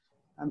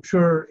I'm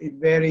sure it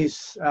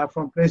varies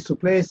from place to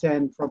place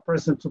and from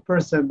person to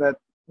person, but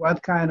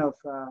what kind of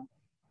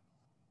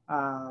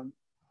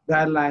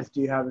guidelines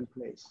do you have in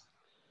place?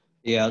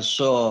 Yeah,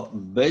 so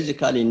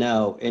basically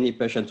now any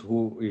patient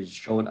who is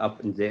showing up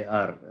in the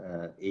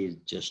ER is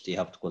just, you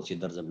have to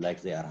consider them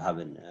like they are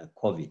having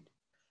COVID.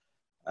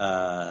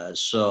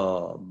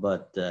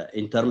 But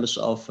in terms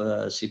of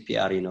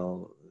CPR,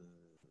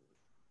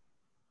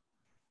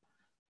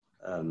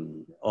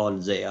 all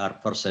they are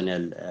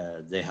personnel,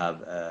 they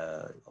have,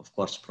 of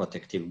course,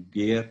 protective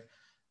gear,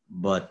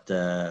 but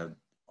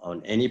on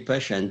any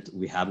patient,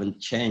 we haven't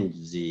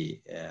changed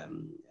the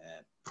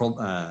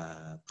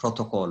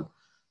protocol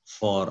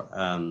for,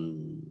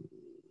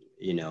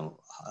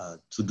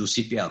 to do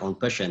CPR on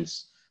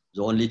patients.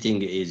 The only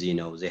thing is,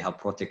 they have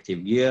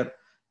protective gear,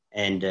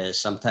 and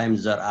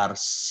sometimes there are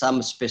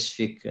some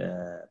specific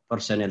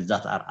personnel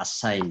that are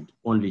assigned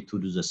only to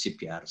do the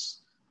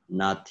CPRs,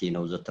 not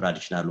the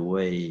traditional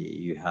way.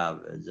 You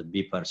have the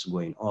beepers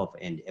going off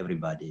and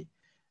everybody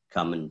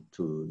coming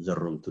to the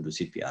room to do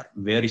CPR.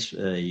 Very,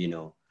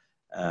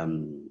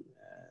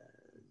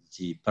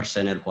 the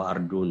personnel who are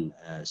doing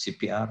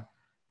CPR,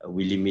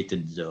 we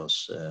limited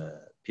those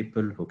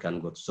people who can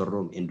go to the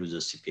room and do the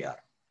CPR.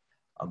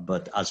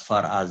 But as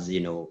far as,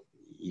 you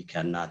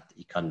cannot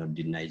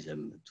deny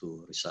them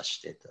to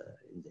resuscitate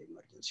in the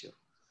emergency room.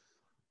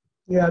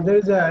 Yeah,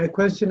 there's a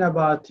question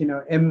about,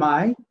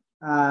 MI.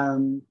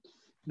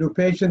 Do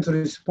patients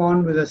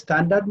respond with a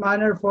standard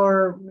manner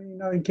for,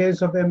 in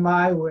case of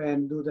MI,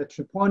 and do the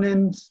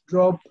troponins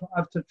drop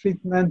after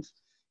treatment?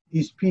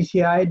 Is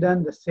PCI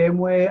done the same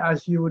way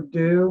as you would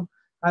do?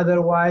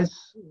 Otherwise,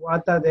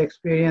 what are the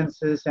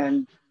experiences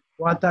and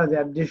what are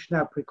the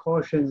additional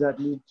precautions that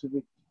need to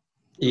be?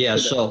 Yeah,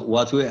 so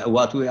what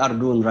we are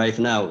doing right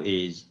now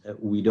is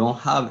we don't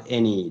have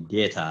any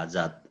data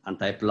that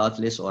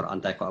antiplatelets or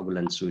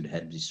anticoagulants would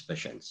help these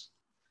patients.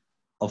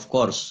 Of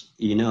course,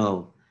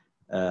 troponin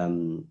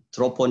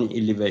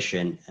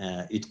elevation,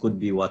 it could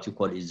be what you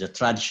call is the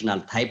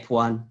traditional type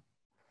 1,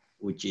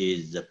 which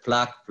is the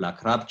plaque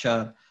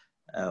rupture,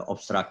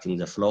 obstructing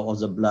the flow of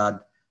the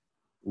blood.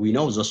 We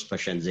know those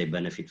patients, they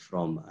benefit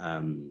from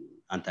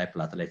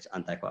antiplatelets,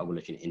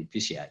 anticoagulation in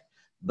PCI,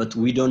 but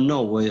we don't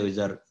know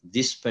whether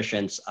these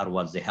patients are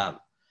what they have.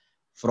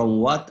 From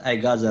what I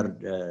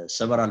gathered,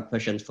 several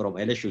patients from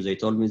LSU, they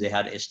told me they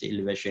had ST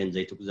elevation,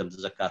 they took them to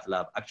the cath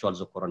lab. Actually,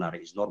 the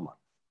coronary is normal.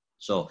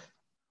 So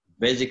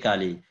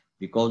basically,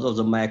 because of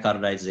the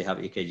myocarditis, they have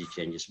EKG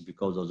changes.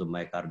 Because of the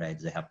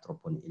myocarditis, they have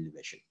troponin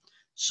elevation.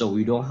 So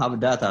we don't have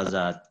data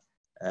that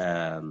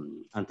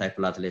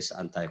antiplatelets,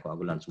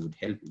 anticoagulants would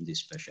help in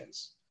these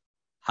patients.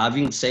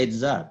 Having said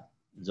that,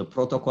 the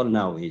protocol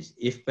now is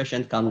if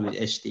patient comes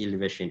with ST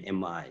elevation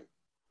MI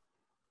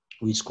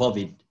with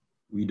COVID,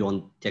 we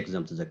don't take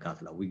them to the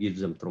cath lab. We give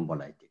them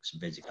thrombolytics.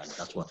 Basically,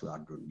 that's what we are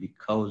doing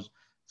because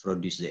to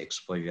reduce the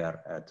exposure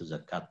to the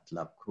cath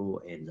lab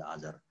crew and the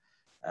other.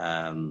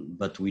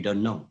 But we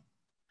don't know.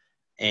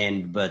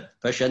 But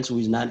patients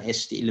with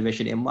non-ST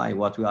elevation MI,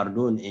 what we are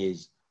doing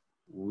is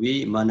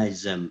we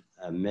manage them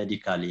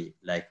medically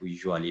like we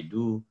usually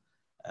do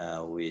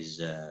with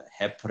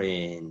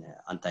heparin,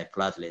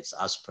 antiplatelets,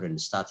 aspirin,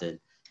 statin,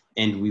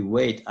 and we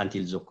wait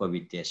until the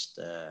COVID test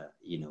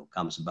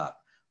comes back.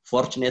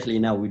 Fortunately,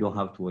 now we don't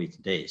have to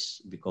wait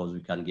days because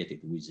we can get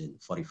it within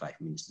 45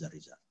 minutes, the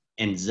result.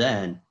 And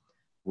then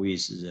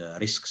with the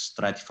risk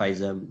stratify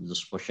them,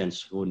 those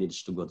patients who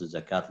needs to go to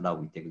the cath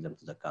lab, we take them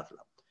to the cath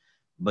lab.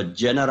 But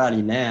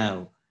generally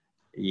now,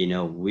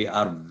 we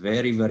are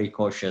very, very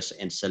cautious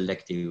and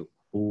selective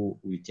who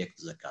we take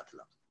to the cath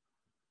lab.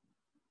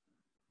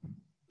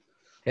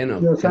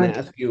 Heno, can I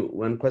ask you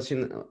one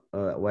question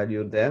while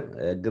you're there?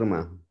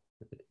 Girma,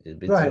 is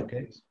it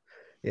okay?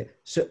 Yeah.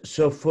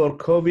 So for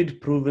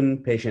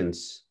COVID-proven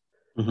patients,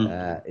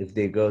 if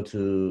they go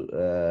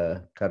to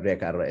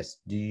cardiac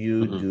arrest, do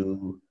you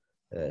do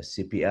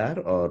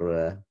CPR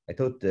or I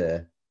thought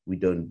we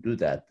don't do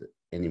that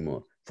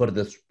anymore for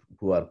those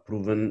who are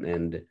proven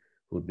and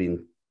who've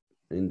been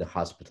in the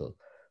hospital.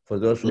 For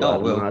those who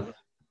are not.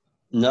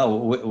 No,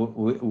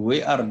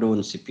 we are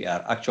doing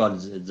CPR.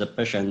 Actually, the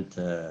patient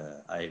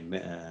I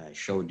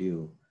showed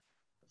you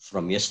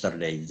from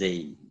yesterday,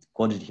 they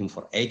coded him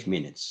for 8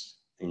 minutes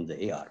in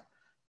the ER.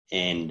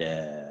 And,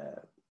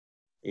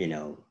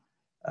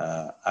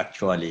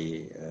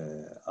 actually,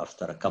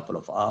 after a couple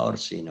of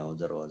hours,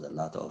 there was a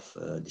lot of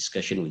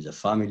discussion with the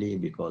family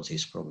because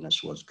his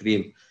prognosis was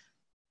grim.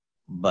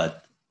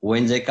 But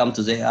when they come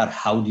to the ER,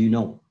 how do you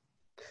know?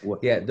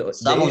 Yeah,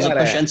 some of the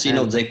patients,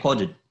 they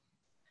coded.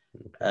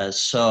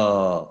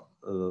 So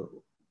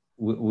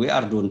we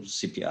are doing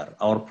CPR.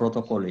 Our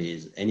protocol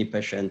is any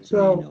patient,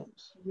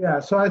 Yeah,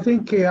 so I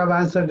think you have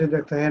answered it,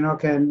 Dr.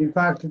 Henok, and in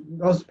fact,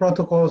 those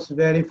protocols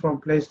vary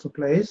from place to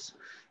place.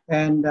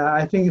 And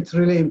I think it's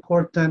really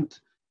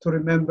important to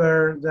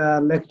remember the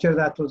lecture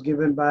that was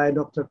given by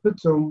Dr.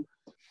 Putsum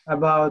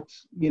about,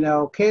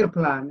 care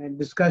plan and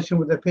discussion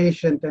with the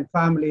patient and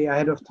family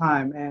ahead of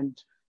time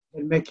and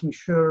making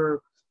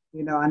sure,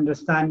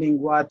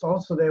 understanding what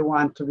also they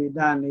want to be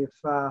done if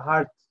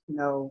heart,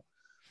 the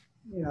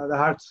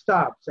heart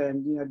stops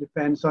and,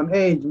 depends on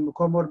age,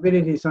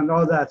 comorbidities and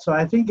all that. So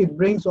I think it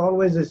brings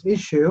always this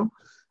issue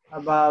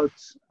about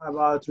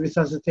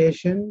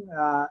resuscitation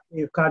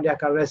if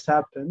cardiac arrest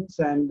happens.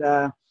 And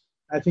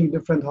I think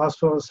different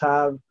hospitals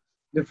have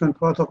different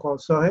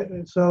protocols.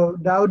 So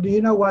Daud, do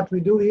you know what we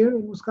do here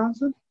in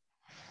Wisconsin?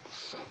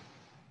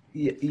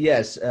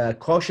 Yes,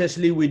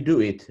 cautiously we do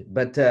it,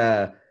 but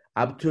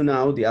up to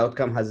now, the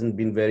outcome hasn't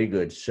been very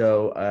good.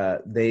 So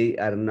they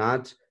are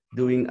not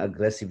doing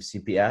aggressive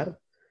CPR.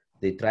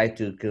 They try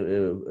to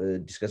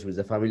discuss with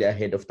the family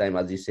ahead of time,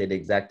 as you said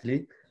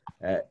exactly.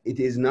 It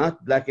is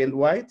not black and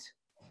white,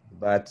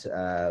 but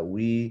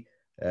we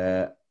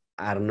are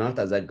not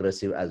as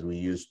aggressive as we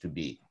used to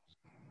be.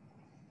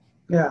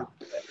 Yeah.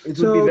 It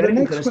will be very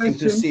interesting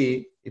to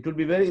see. It will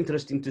be very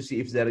interesting to see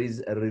if there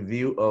is a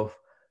review of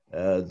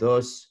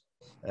those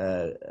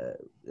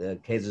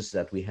cases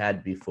that we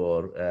had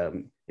before,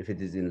 if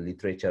it is in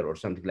literature or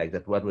something like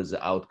that, what was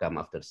the outcome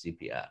after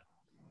CPR?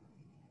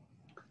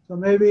 So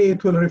maybe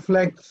it will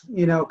reflect,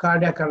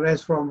 cardiac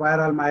arrest from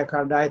viral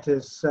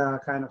myocarditis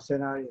kind of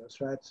scenarios,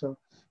 right? So,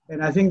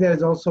 and I think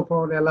there's also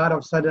probably a lot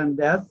of sudden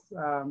death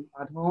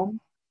at home,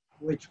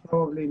 which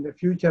probably in the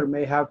future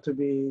may have to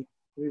be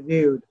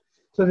reviewed.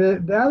 So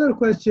the other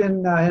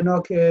question,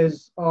 Henok,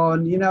 is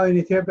on, in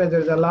Ethiopia,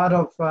 there's a lot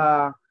of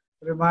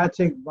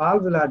rheumatic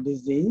valvular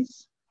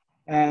disease.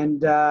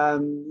 And,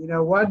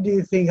 what do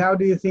you think, how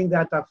do you think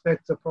that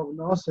affects the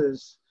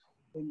prognosis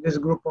in this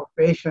group of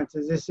patients?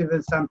 Is this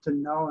even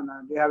something known?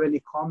 Do you have any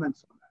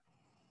comments on that?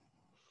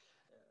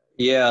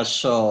 Yeah,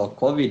 so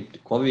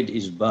COVID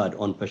is bad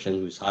on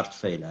patients with heart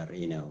failure,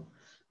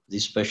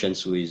 These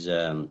patients with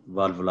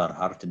valvular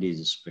heart disease,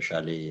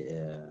 especially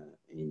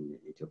in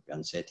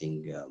Ethiopian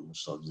setting,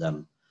 most of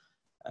them,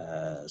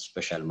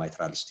 special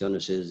mitral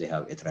stenosis, they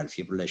have atrial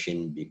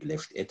fibrillation, big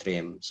left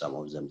atrium. Some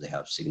of them, they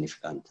have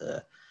significant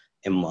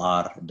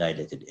MR,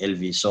 dilated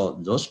LV. So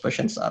those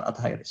patients are at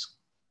high risk.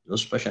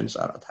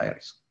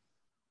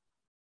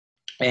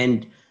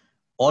 And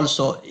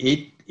also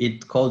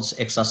it causes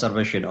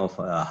exacerbation of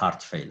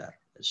heart failure.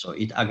 So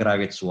it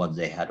aggravates what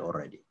they had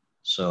already.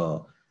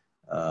 So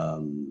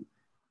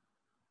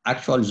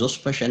actually those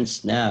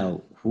patients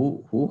now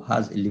who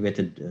has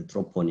elevated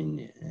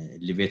troponin,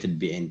 elevated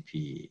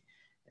BNP,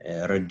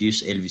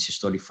 reduced LV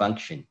systolic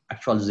function,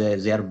 actually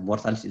their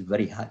mortality is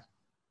very high.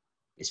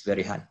 It's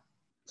very high.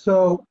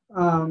 So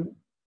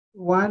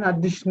one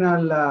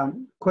additional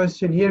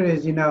question here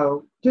is,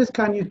 just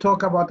can you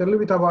talk a little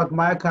bit about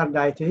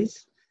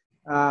myocarditis,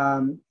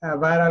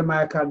 viral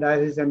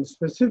myocarditis, and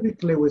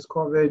specifically with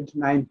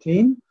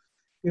COVID-19,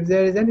 if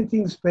there is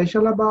anything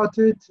special about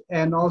it,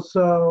 and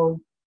also,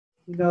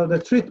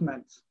 the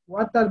treatments.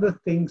 What are the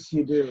things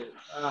you do?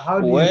 How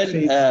do you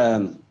treat?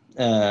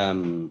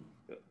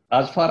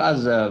 As far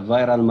as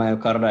viral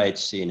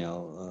myocarditis,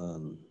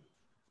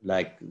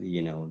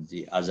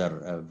 the other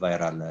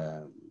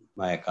viral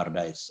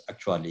myocarditis,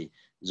 actually,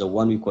 the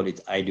one we call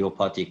it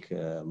idiopathic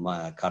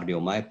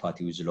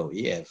cardiomyopathy with low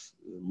EF,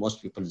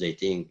 most people, they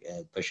think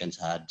patients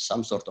had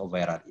some sort of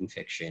viral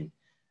infection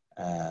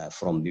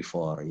from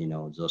before,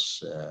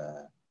 those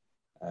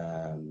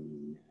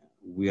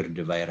weird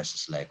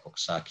viruses like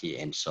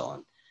Coxsackie and so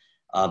on.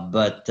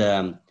 But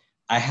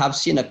I have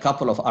seen a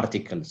couple of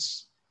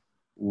articles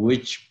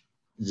which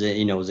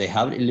they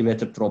have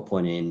elevated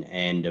troponin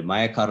and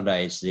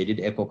myocarditis. They did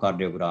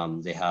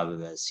echocardiogram. They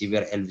have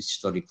severe LV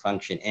systolic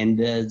function, and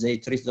they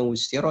treat them with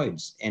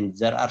steroids. And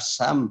there are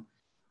some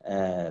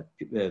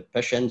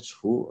patients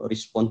who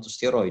respond to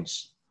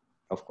steroids.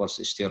 Of course,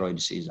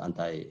 steroids is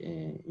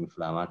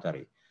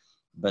anti-inflammatory.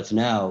 But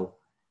now,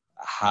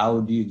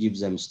 how do you give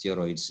them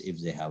steroids if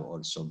they have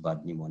also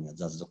bad pneumonia?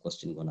 That's the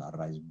question going to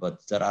arise.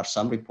 But there are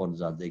some reports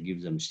that they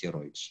give them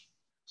steroids.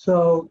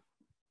 So,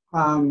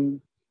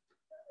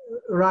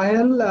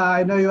 Rahel,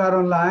 I know you are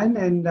online,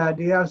 and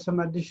do you have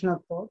some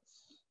additional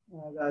thoughts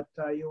that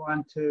you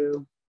want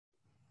to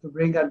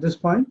bring at this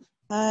point?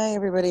 Hi,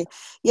 everybody.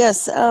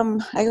 Yes,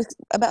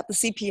 about the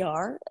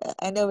CPR,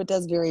 I know it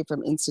does vary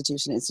from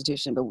institution to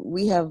institution, but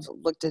we have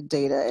looked at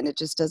data, and it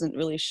just doesn't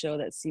really show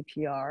that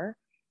CPR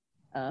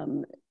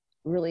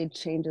really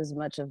changes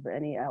much of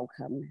any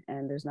outcome,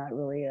 and there's not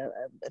really a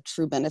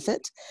true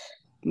benefit,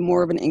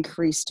 more of an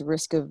increased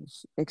risk of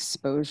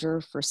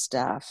exposure for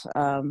staff.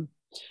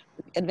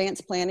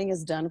 Advanced planning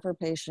is done for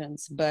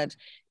patients, but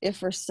if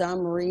for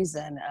some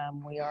reason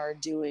we are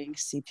doing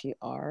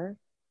CPR,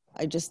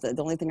 the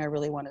only thing I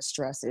really want to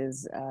stress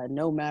is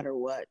no matter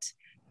what,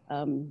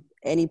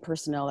 any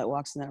personnel that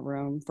walks in that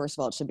room, first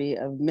of all, it should be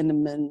a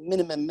minimum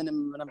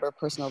number of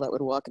personnel that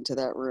would walk into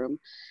that room,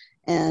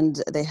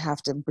 and they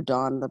have to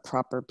don the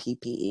proper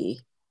PPE.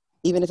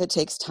 Even if it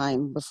takes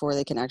time before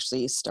they can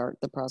actually start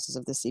the process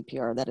of the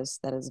CPR, that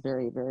is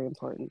very, very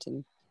important.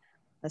 And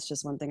that's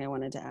just one thing I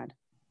wanted to add.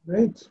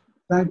 Great,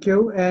 thank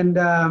you. And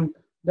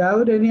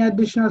Daud, any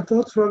additional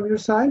thoughts from your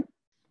side?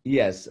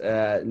 Yes,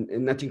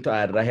 nothing to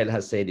add. Rahel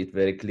has said it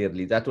very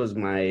clearly. That was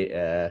my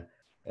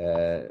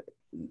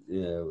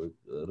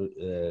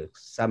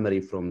summary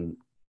from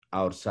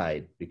our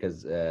side,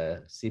 because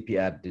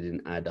CPR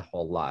didn't add a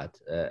whole lot.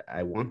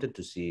 I wanted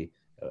to see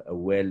a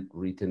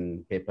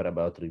well-written paper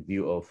about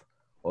review of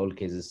all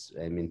cases,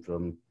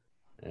 from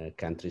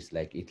countries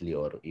like Italy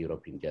or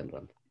Europe in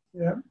general.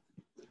 Yeah.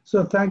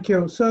 So thank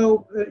you.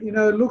 So,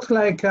 it looks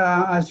like,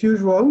 as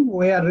usual,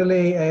 we had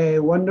really a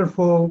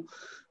wonderful,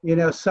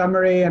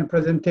 summary and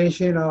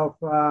presentation of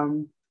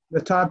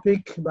the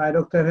topic by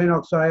Dr.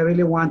 Henok. So I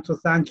really want to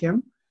thank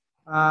him.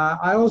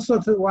 I also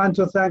want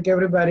to thank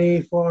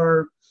everybody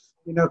for,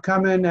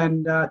 coming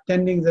and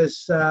attending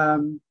this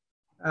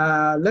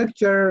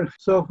lecture.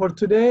 So for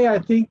today, I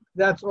think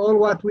that's all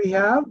what we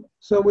have.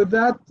 So with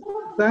that,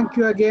 thank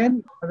you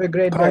again. Have a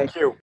great day. Thank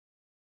you.